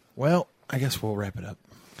 Well, I guess we'll wrap it up.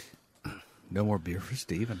 No more beer for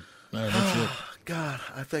Steven. No, that's it. God,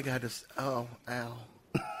 I think I just. Oh, ow.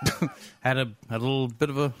 Had a little bit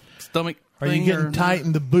of a stomach Are thing. you getting tight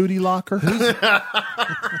in the booty locker?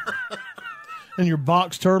 And your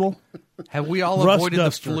box turtle? Have we all Rust avoided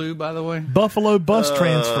duster. the flu, by the way? Buffalo bus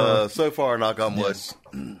transfer. So far, knock on wood.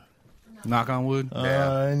 Knock on wood.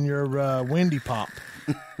 And your Wendy Pop.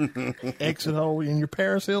 Exit hole in your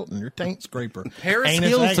Paris Hilton, your taint scraper. Paris Anus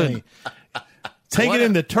Hilton. agony. Take What it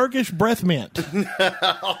in a- the Turkish breath mint.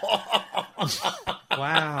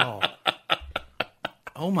 Wow.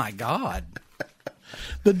 Oh, my God.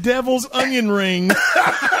 The devil's onion ring.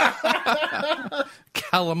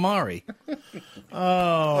 Calamari.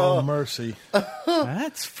 Oh, mercy.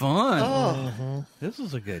 That's fun. This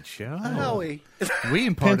was a good show. Howie. We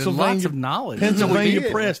imparted lots of knowledge. Pennsylvania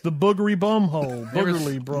did. Press, the boogery bum hole. Never,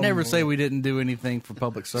 Boogerly bum never hole. say we didn't do anything for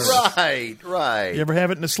public service. Right, right. You ever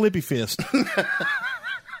have it in a slippy fist?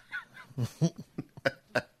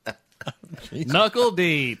 Knuckle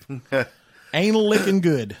deep. Anal licking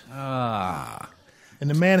good. Ah. And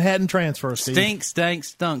the Manhattan transfer, Steve. Stink, stank,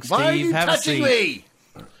 stunk, Steve. Why are you Have a touching seat.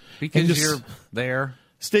 me? Because And just- you're there.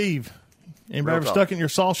 Steve, anybody Real ever talk. stuck in your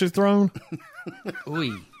sausage throne?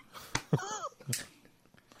 Ooh.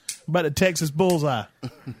 About a Texas bullseye.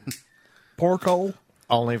 Pork hole,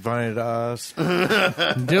 Only funny to us. Do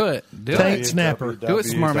it. Do Tank it. snapper, Do it,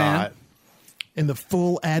 smart man. and the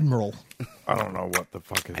full admiral. I don't know what the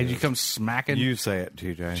fuck it Had is. you come smacking? You say it,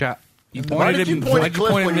 TJ. You Why pointed did you at point why'd at you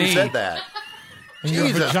Cliff point when at you me? said that? And your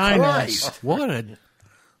Jesus vagina. Christ. What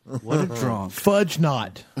a drunk. Fudge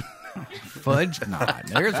knot. Fudge knot.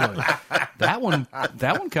 There's a that one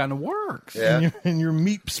kind of works. Yeah. And your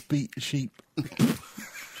meat sheep.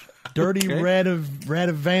 Dirty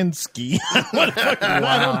Radovansky.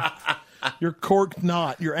 Wow. Your cork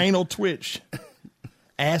knot. Your anal twitch.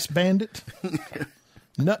 Ass bandit.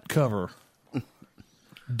 Nut cover.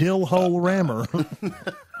 Dill hole rammer.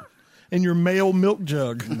 And your male milk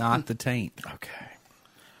jug. Not the taint. Okay.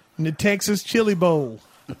 And the Texas chili bowl.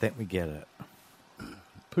 I think we get it.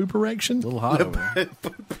 Poop erection. A little hot over there.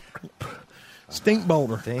 Stink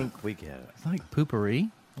boulder. think we get it. Like poopery.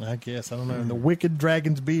 I guess. I don't know. The wicked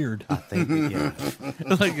dragon's beard. I think we get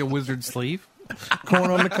it. Like a wizard's sleeve. Corn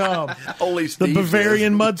on the cob. Only The Steve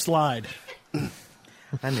Bavarian mudslide.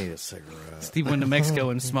 I need a cigarette. Steve went to Mexico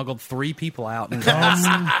and smuggled 3 people out. In his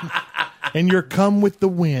house. And you're come with the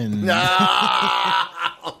wind.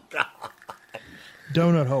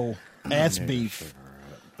 Donut hole. Ass beef.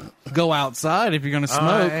 Go outside if you're going to I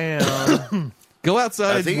smoke. am. Go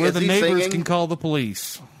outside Is where the he neighbors singing? can call the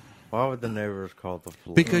police. Why would the neighbors call the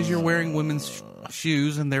police? Because you're wearing women's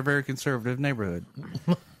shoes and they're a very conservative neighborhood.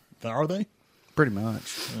 Are they? Pretty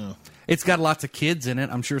much. It's got lots of kids in it.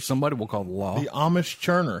 I'm sure somebody will call the law. The Amish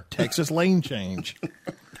churner. Texas lane change.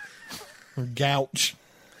 Gouch.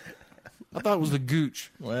 I thought it was the gooch.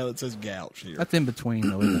 Well, it says gouch here. That's in between,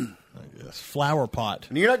 though, isn't it? I guess. Flower pot.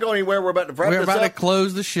 And you're not going anywhere. We're about to wrap We're this about to up.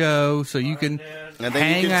 close the show so you can And then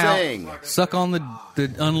hang you can out, sing. suck on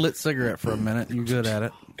the unlit cigarette for a minute. You're good at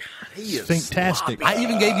it. He is Thinktastic. I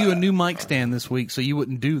even gave you a new mic stand this week so you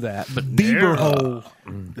wouldn't do that. But Beaver hole.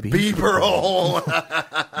 Beaver hole.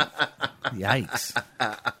 Yikes.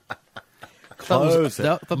 Close it.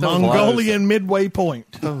 Thought that was Mongolian midway point.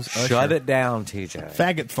 Shut it down, TJ.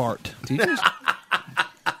 Faggot fart.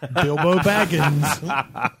 Bilbo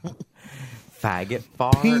Baggins. Faggot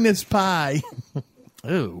fart. Penis pie.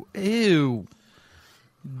 Ew. Ew.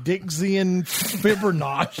 Dixian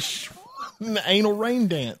Fibbernosh. Anal rain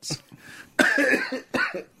dance.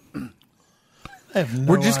 I have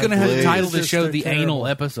no We're just going to have to idea. title the It's show just the terrible. anal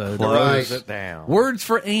episode. Close it down. Words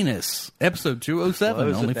for anus. Episode 207.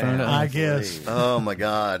 Close it Only down. found out. I guess. Oh my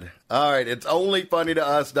God. All right. It's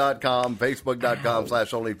onlyfunnytous.com,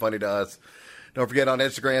 facebook.com/onlyfunnytous. Don't forget on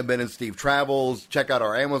Instagram, Ben and Steve Travels. Check out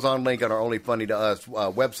our Amazon link on our Only Funny to Us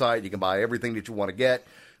website. You can buy everything that you want to get.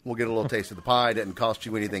 We'll get a little taste of the pie. It doesn't cost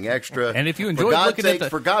you anything extra. And if you For enjoyed God's looking at sake, the-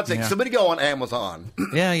 for God's sake, Yeah. somebody go on Amazon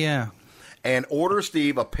Yeah. and order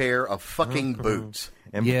Steve a pair of fucking boots.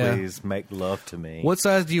 And Yeah. please make love to me. What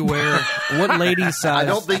size do you wear? What lady size? I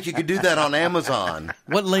don't think you can do that on Amazon.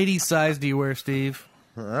 What lady size do you wear, Steve?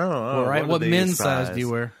 I don't know. All right. are What these men's size do you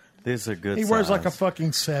wear? These are good. He wears like a size.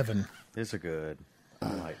 fucking 7. These are good.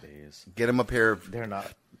 I like these. Get him a pair of... They're not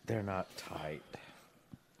tight.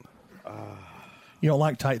 You don't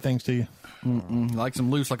like tight things, do you? Like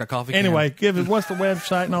some loose, like a coffee can. Anyway, give it. What's the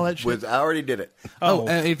website and all that shit? I already did it.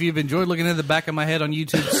 If you've enjoyed looking at the back of my head on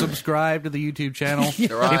YouTube, subscribe to the YouTube channel.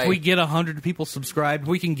 Right. If we get 100 people subscribed,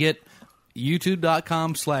 we can get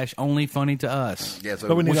youtube.com/onlyfunnytous. Yeah, so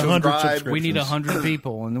But we need 100 subscribe. subscriptions. We need 100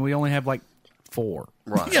 people, and we only have like 4.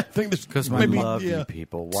 Right. Yeah, I think this 'Cause I maybe. love Yeah, you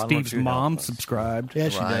people. Why Steve's don't you help mom us? subscribed. yeah,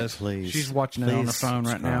 she Right. does. Please. She's watching it on the Please phone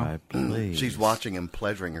right now. subscribe, Please. She's watching him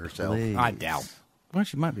pleasuring herself. Please. I doubt. Well,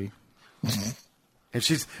 she might be. And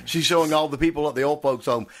she's showing all the people at the old folks'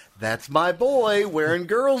 home, that's my boy wearing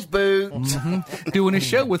girls' boots. Doing a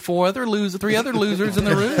show with 3 other losers in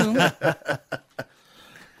the room.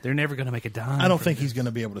 They're never going to make a dime. I don't think he's going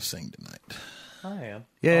to be able to sing tonight. I am.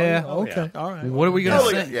 Yeah. Okay, all right. What are we going to Oh,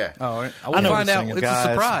 sing? yeah. Oh, all right. I We'll know find he's out. singing. It's Guys, a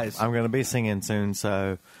surprise. I'm going to be singing soon,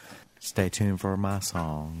 so stay tuned for my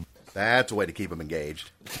song. That's a way to keep them engaged.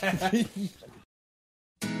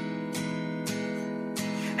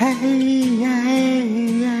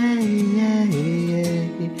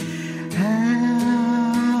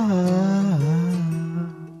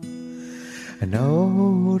 An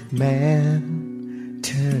old man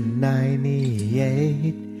turned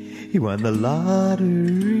 98. He won the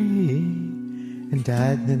lottery and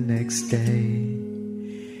died the next day.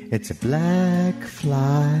 It's a black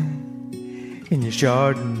fly in your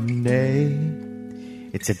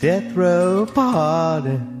Chardonnay. It's a death row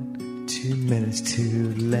pardon, 2 minutes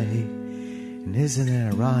too late. And isn't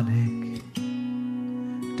it ironic?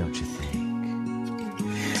 Don't you think?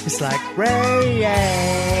 It's like rain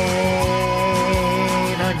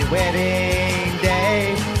on your wedding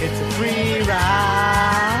day. It's a free ride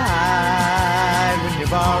when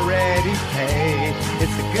you've already paid.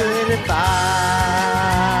 It's a good advice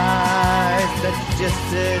that you just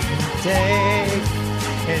didn't take.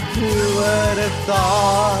 And who would have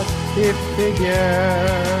thought it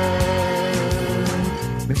figured?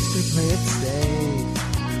 Mr. Play It Safe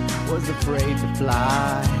was afraid to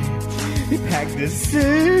fly. He packed his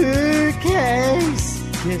suitcase,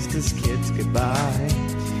 kissed his kids goodbye.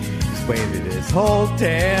 He's waited his whole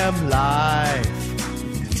damn life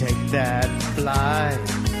to take that flight.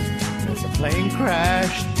 As the plane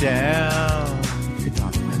crashed down, he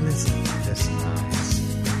thought, well, listen, this nice.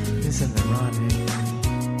 Isn't ironic?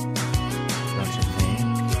 Don't you think?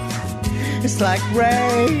 It's like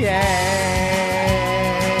rain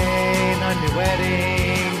on your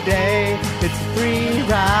wedding day. It's a free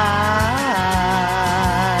ride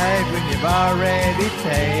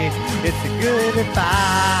pay. It's a good advice.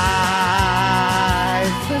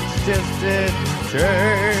 It's just a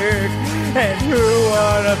jerk. And who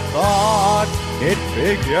would have thought it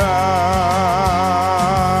figures?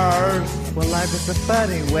 Well, life is a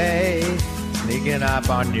funny way, sneaking up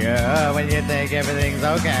on you when you think everything's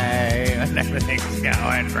okay and everything's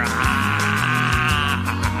going right.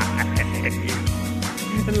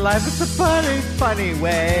 And life is a funny, funny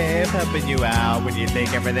way of helping you out when you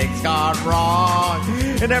think everything's gone wrong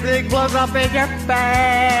and everything blows up in your face.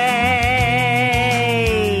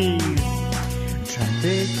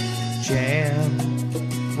 Traffic jam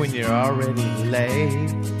when you're already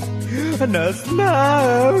late. No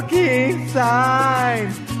smoking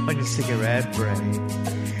sign on your cigarette break.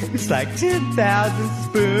 It's like 10,000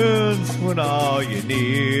 spoons when all you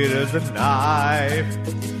need is a knife.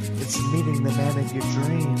 It's meeting the man of your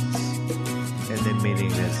dreams and then meeting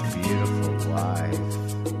this beautiful wife.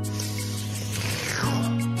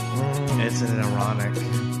 Isn't it ironic?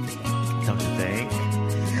 Don't you think?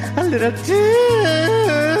 A little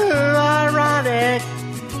too ironic.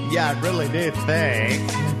 Yeah, I really did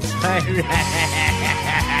think. On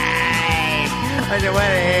your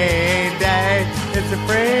wedding day, it's a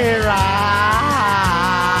free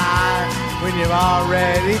ride. When you've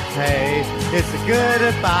already paid, it's a good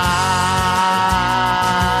advice.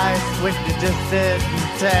 When you just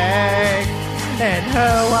didn't take, and who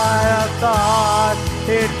would have thought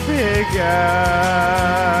it figures?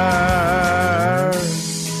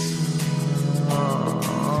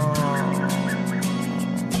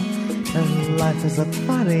 And life is a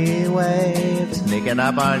funny way of sneaking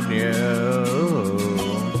up on you.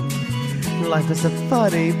 Life is a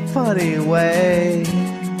funny, funny way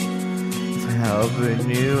of helping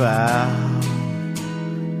you out.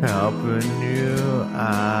 Helping you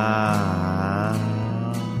out.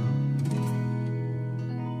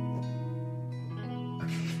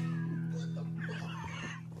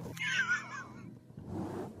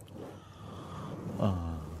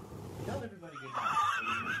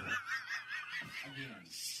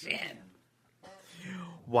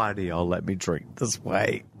 Why do y'all let me drink this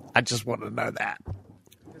way? I just want to know that.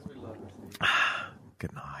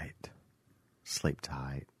 Good night. Sleep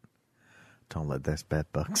tight. Don't let those bed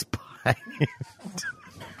bugs bite.